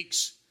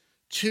speaks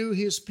to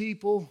his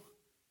people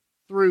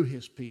through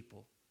his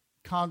people,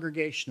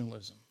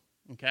 congregationalism,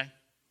 okay?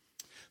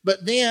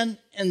 But then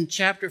in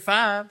chapter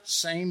 5,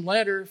 same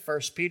letter,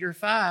 1 Peter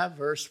 5,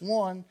 verse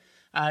 1,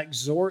 "I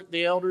exhort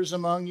the elders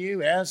among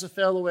you as a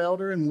fellow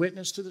elder and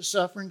witness to the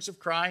sufferings of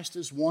Christ,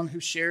 as one who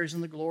shares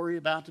in the glory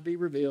about to be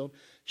revealed.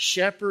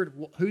 Shepherd,"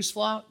 whose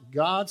flock?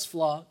 God's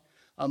flock,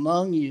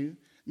 "among you,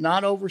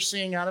 not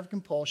overseeing out of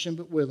compulsion,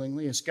 but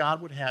willingly, as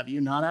God would have you,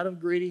 not out of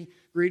greed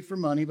for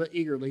money, but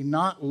eagerly,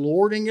 not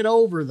lording it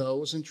over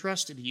those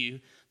entrusted to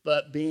you,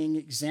 but being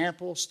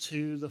examples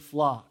to the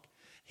flock."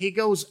 He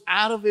goes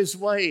out of his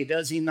way,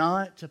 does he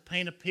not, to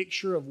paint a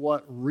picture of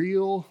what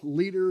real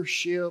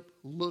leadership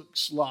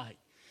looks like.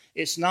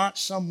 It's not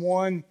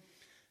someone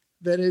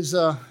that is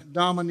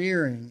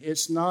domineering.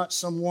 It's not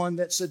someone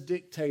that's a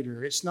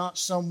dictator. It's not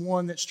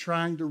someone that's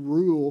trying to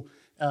rule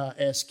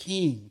as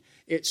king.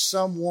 It's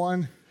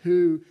someone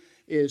who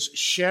is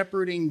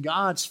shepherding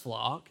God's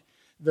flock.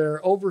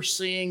 They're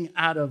overseeing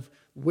out of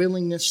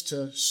willingness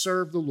to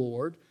serve the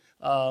Lord.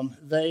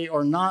 They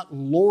are not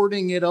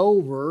lording it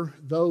over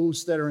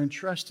those that are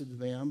entrusted to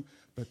them,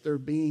 but they're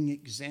being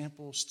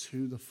examples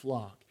to the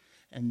flock.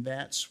 And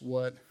that's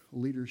what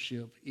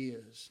leadership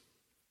is.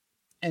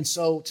 And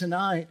so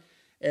tonight,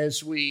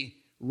 as we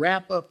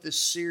wrap up this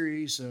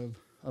series of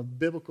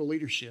biblical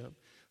leadership,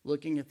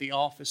 looking at the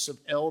office of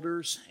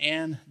elders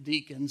and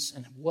deacons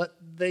and what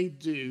they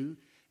do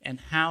and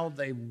how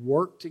they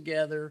work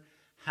together,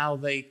 how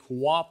they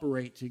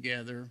cooperate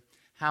together,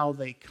 how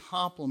they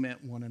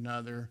complement one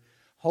another.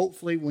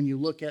 Hopefully, when you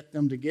look at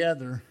them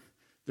together,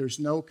 there's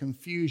no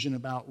confusion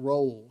about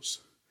roles.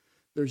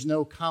 There's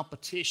no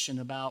competition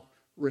about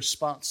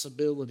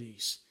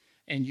responsibilities.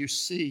 And you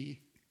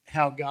see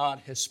how God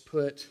has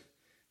put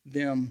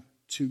them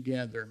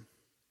together.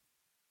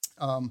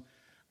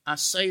 I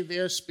say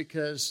this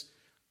because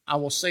I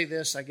will say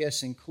this, I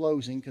guess, in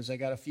closing, because I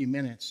got a few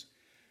minutes.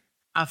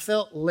 I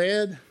felt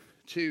led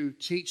to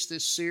teach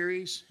this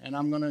series, and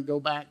I'm going to go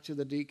back to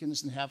the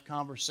deacons and have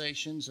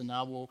conversations, and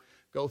I will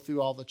go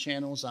through all the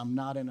channels. I'm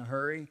not in a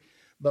hurry.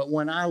 But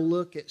when I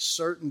look at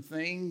certain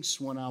things,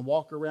 when I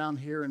walk around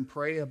here and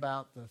pray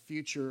about the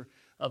future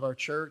of our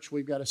church,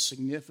 we've got a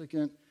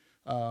significant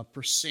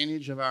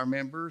percentage of our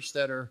members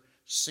that are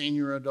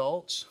senior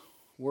adults.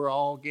 We're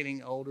all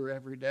getting older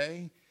every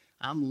day.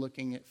 I'm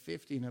looking at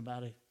 50 in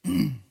about a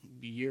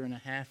year and a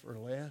half or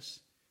less.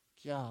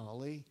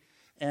 Golly.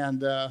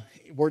 And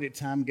where did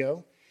time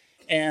go?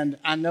 And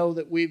I know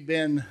that we've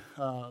been,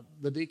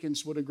 the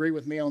deacons would agree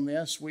with me on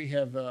this.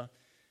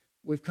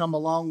 We've come a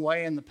long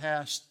way in the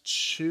past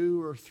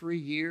 2 or 3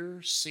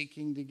 years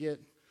seeking to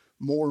get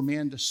more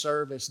men to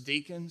serve as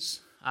deacons.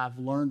 I've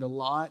learned a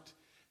lot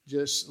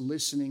just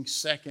listening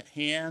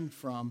secondhand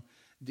from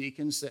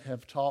deacons that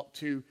have talked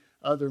to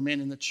other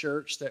men in the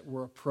church that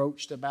were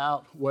approached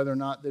about whether or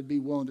not they'd be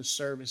willing to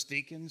serve as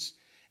deacons.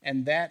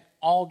 And that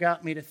all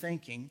got me to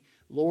thinking,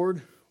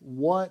 Lord,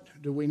 what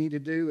do we need to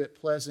do at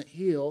Pleasant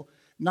Hill?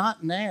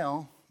 Not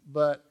now,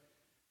 but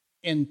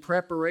in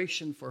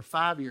preparation for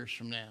 5 years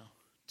from now,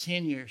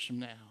 10 years from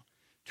now,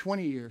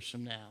 20 years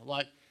from now.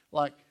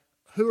 Like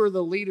who are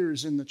the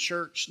leaders in the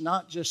church,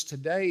 not just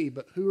today,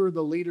 but who are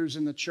the leaders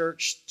in the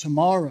church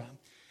tomorrow?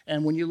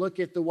 And when you look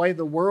at the way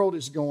the world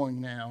is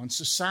going now and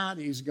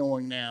society is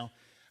going now,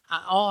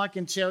 all I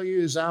can tell you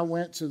is I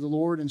went to the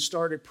Lord and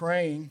started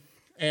praying,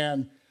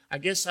 and I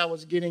guess I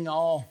was getting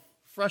all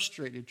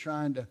frustrated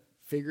trying to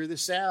figure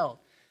this out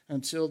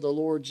until the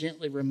Lord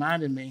gently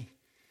reminded me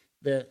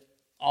that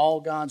all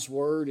God's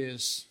Word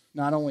is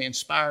not only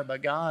inspired by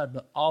God,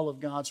 but all of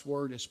God's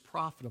Word is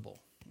profitable,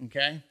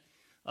 okay?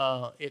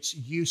 It's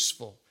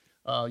useful.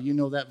 You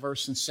know that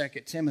verse in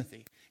 2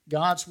 Timothy.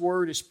 God's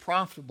Word is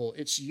profitable.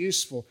 It's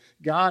useful.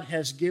 God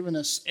has given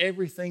us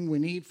everything we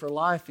need for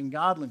life and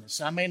godliness.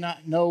 I may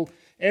not know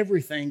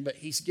everything, but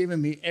He's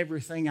given me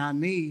everything I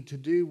need to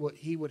do what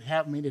He would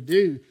have me to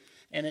do.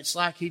 And it's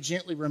like He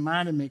gently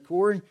reminded me,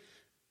 Corey,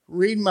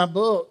 read my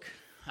book.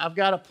 I've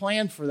got a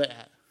plan for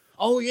that.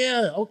 Oh,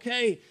 yeah,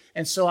 okay.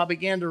 And so I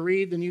began to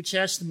read the New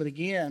Testament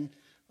again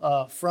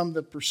from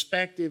the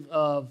perspective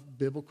of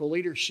biblical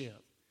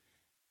leadership.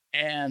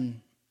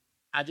 And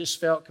I just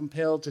felt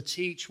compelled to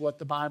teach what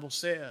the Bible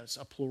says,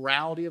 a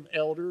plurality of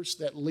elders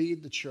that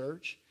lead the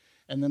church,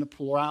 and then a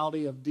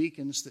plurality of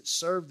deacons that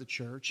serve the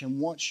church. And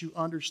once you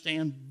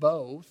understand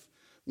both,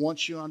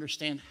 once you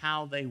understand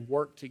how they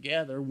work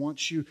together,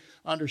 once you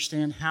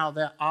understand how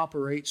that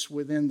operates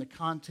within the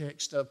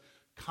context of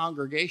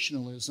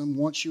congregationalism,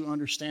 once you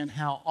understand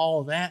how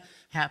all that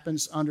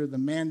happens under the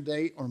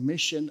mandate or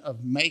mission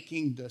of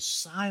making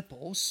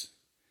disciples,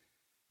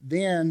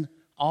 then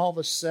all of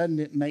a sudden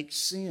it makes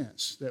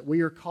sense that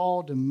we are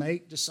called to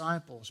make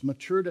disciples,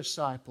 mature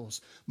disciples,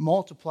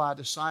 multiply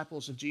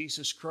disciples of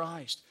Jesus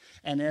Christ.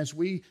 And as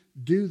we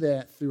do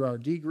that through our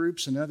D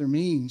groups and other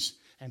means,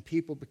 and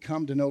people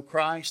become to know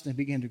Christ, they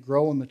begin to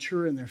grow and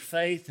mature in their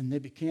faith, and they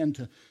begin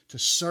to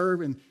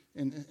serve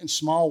in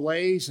small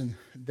ways, and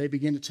they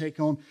begin to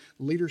take on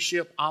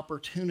leadership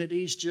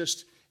opportunities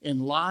just in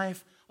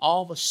life,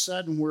 all of a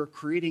sudden we're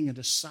creating a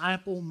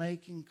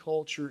disciple-making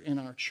culture in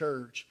our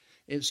church.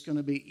 It's going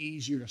to be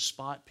easier to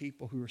spot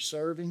people who are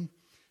serving,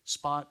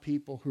 spot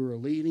people who are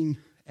leading,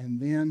 and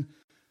then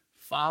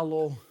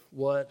follow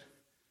what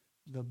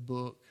the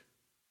book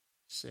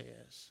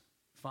says.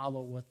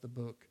 Follow what the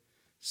book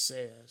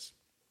says.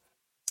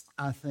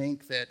 I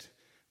think that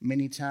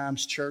many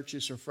times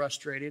churches are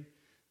frustrated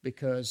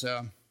because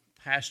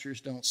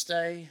pastors don't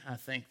stay. I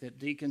think that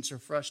deacons are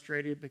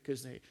frustrated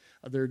because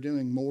they're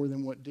doing more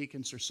than what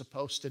deacons are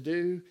supposed to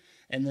do.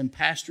 And then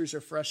pastors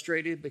are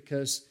frustrated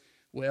because,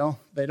 well,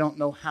 they don't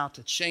know how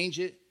to change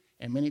it,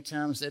 and many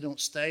times they don't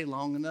stay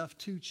long enough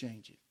to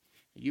change it.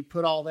 You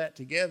put all that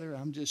together,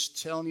 I'm just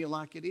telling you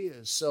like it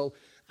is. So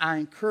I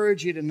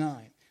encourage you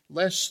tonight,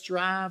 let's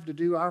strive to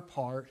do our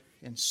part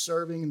in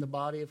serving in the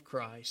body of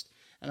Christ.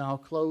 And I'll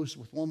close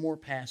with one more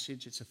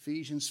passage. It's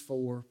Ephesians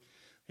 4.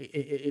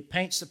 It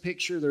paints the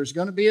picture. There's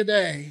going to be a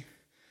day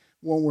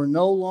when we're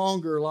no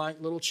longer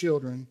like little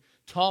children,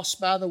 tossed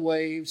by the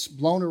waves,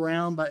 blown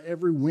around by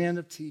every wind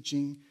of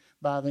teaching,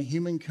 by the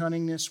human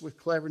cunningness with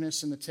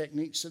cleverness and the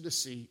techniques of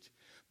deceit.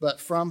 But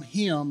from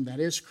Him, that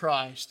is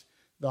Christ,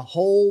 the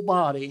whole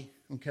body,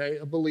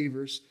 of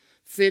believers,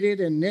 fitted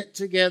and knit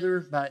together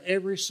by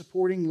every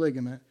supporting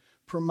ligament,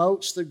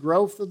 promotes the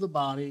growth of the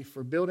body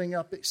for building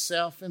up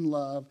itself in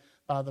love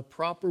by the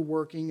proper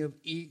working of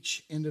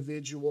each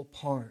individual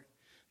part.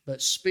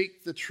 But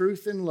speak the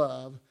truth in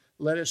love.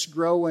 Let us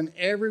grow in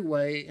every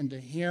way into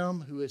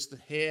Him who is the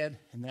head,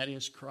 and that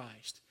is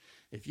Christ.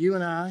 If you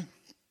and I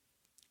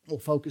will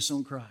focus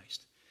on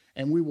Christ,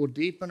 and we will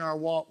deepen our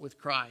walk with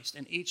Christ,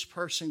 and each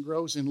person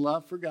grows in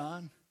love for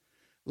God,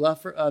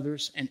 love for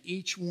others, and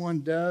each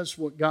one does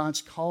what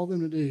God's called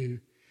them to do,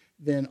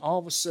 then all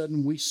of a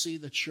sudden we see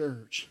the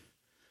church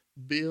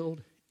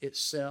build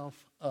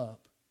itself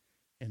up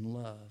in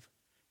love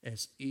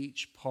as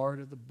each part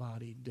of the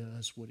body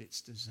does what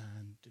it's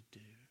designed to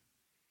do.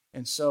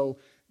 And so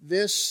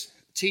this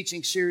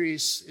teaching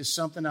series is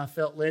something I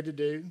felt led to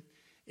do.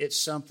 It's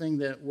something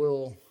that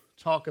we'll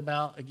talk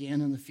about again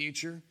in the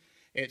future.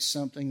 It's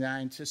something that I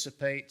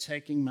anticipate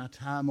taking my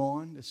time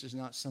on. This is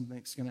not something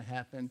that's going to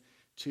happen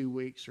 2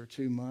 weeks or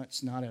 2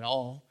 months, not at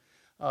all.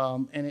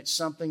 And it's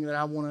something that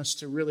I want us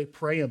to really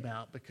pray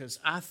about, because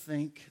I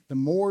think the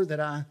more that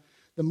I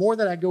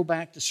go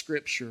back to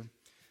Scripture,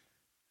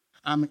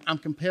 I'm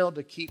compelled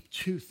to keep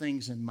two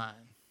things in mind.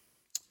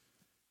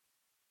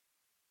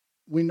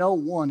 We know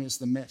one is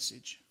the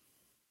message.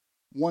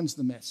 One's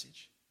the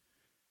message.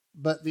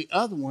 But the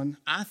other one,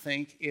 I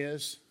think,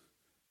 is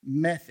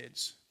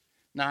methods.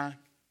 Now, I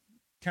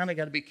kind of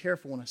got to be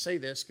careful when I say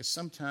this, because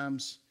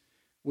sometimes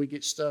we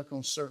get stuck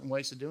on certain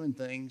ways of doing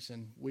things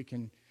and we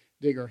can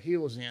dig our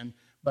heels in.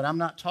 But I'm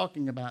not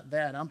talking about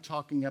that. I'm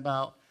talking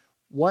about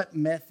what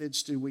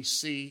methods do we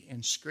see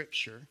in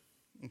Scripture,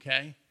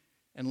 okay?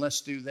 And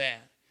let's do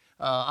that.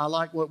 I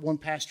like what one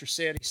pastor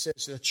said. He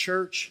says the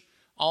church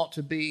ought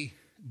to be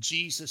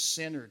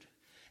Jesus-centered.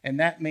 And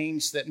that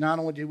means that not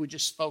only do we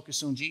just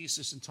focus on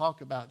Jesus and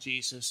talk about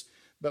Jesus,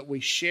 but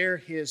we share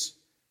his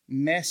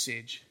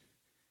message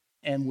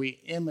and we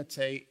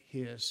imitate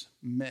his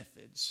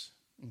methods,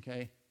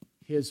 okay?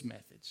 His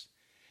methods.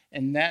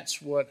 And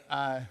that's what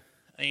I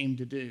aim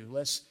to do.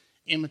 Let's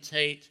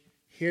imitate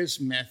his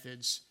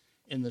methods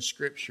in the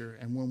Scripture,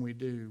 and when we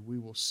do, we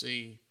will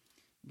see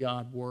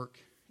God work,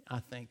 I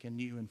think, in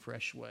new and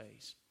fresh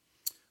ways.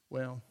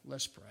 Well,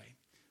 let's pray.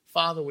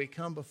 Father, we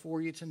come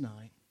before you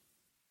tonight.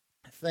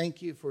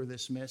 Thank you for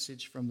this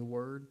message from the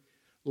Word.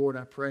 Lord,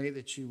 I pray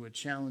that you would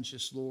challenge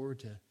us, Lord,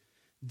 to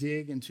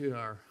dig into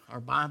our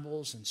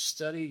Bibles and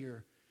study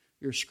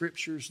your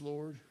Scriptures,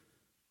 Lord.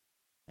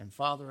 And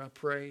Father, I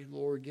pray,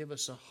 Lord, give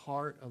us a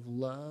heart of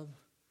love,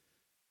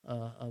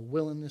 a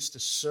willingness to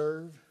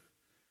serve.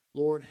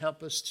 Lord,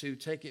 help us to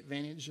take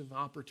advantage of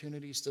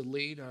opportunities to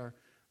lead our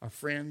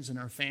friends and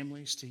our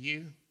families to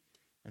you.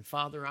 And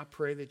Father, I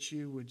pray that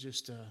you would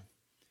just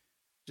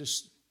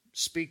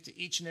speak to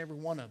each and every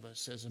one of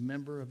us as a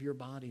member of your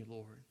body,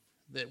 Lord,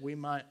 that we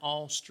might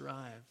all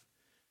strive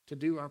to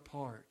do our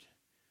part,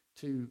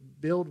 to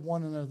build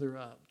one another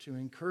up, to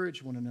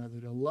encourage one another,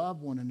 to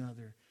love one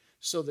another,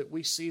 so that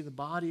we see the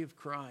body of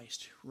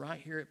Christ right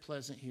here at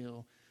Pleasant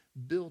Hill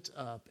built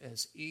up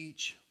as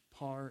each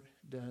part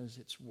does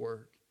its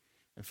work.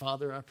 And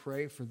Father, I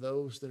pray for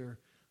those that are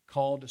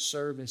called to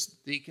serve as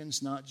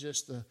deacons, not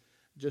just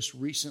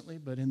recently,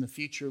 but in the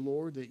future,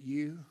 Lord, that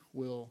you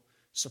will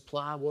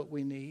supply what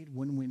we need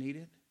when we need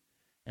it.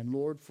 And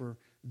Lord, for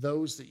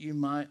those that you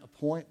might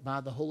appoint by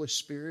the Holy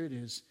Spirit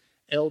as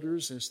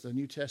elders, as the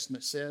New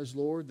Testament says,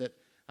 Lord, that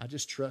I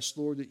just trust,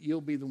 Lord, that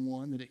you'll be the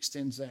one that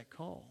extends that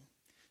call.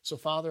 So,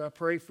 Father, I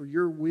pray for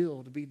your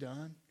will to be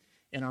done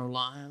in our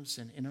lives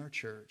and in our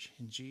church.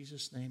 In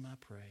Jesus' name I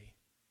pray.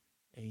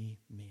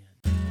 Amen.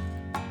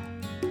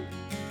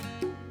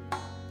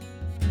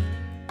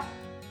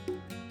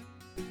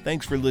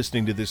 Thanks for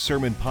listening to this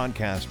sermon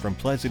podcast from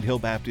Pleasant Hill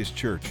Baptist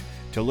Church.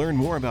 To learn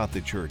more about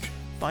the church,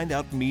 find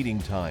out meeting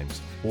times,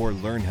 or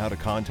learn how to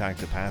contact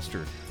the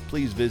pastor,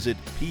 please visit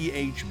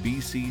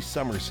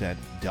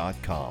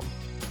phbcsomerset.com.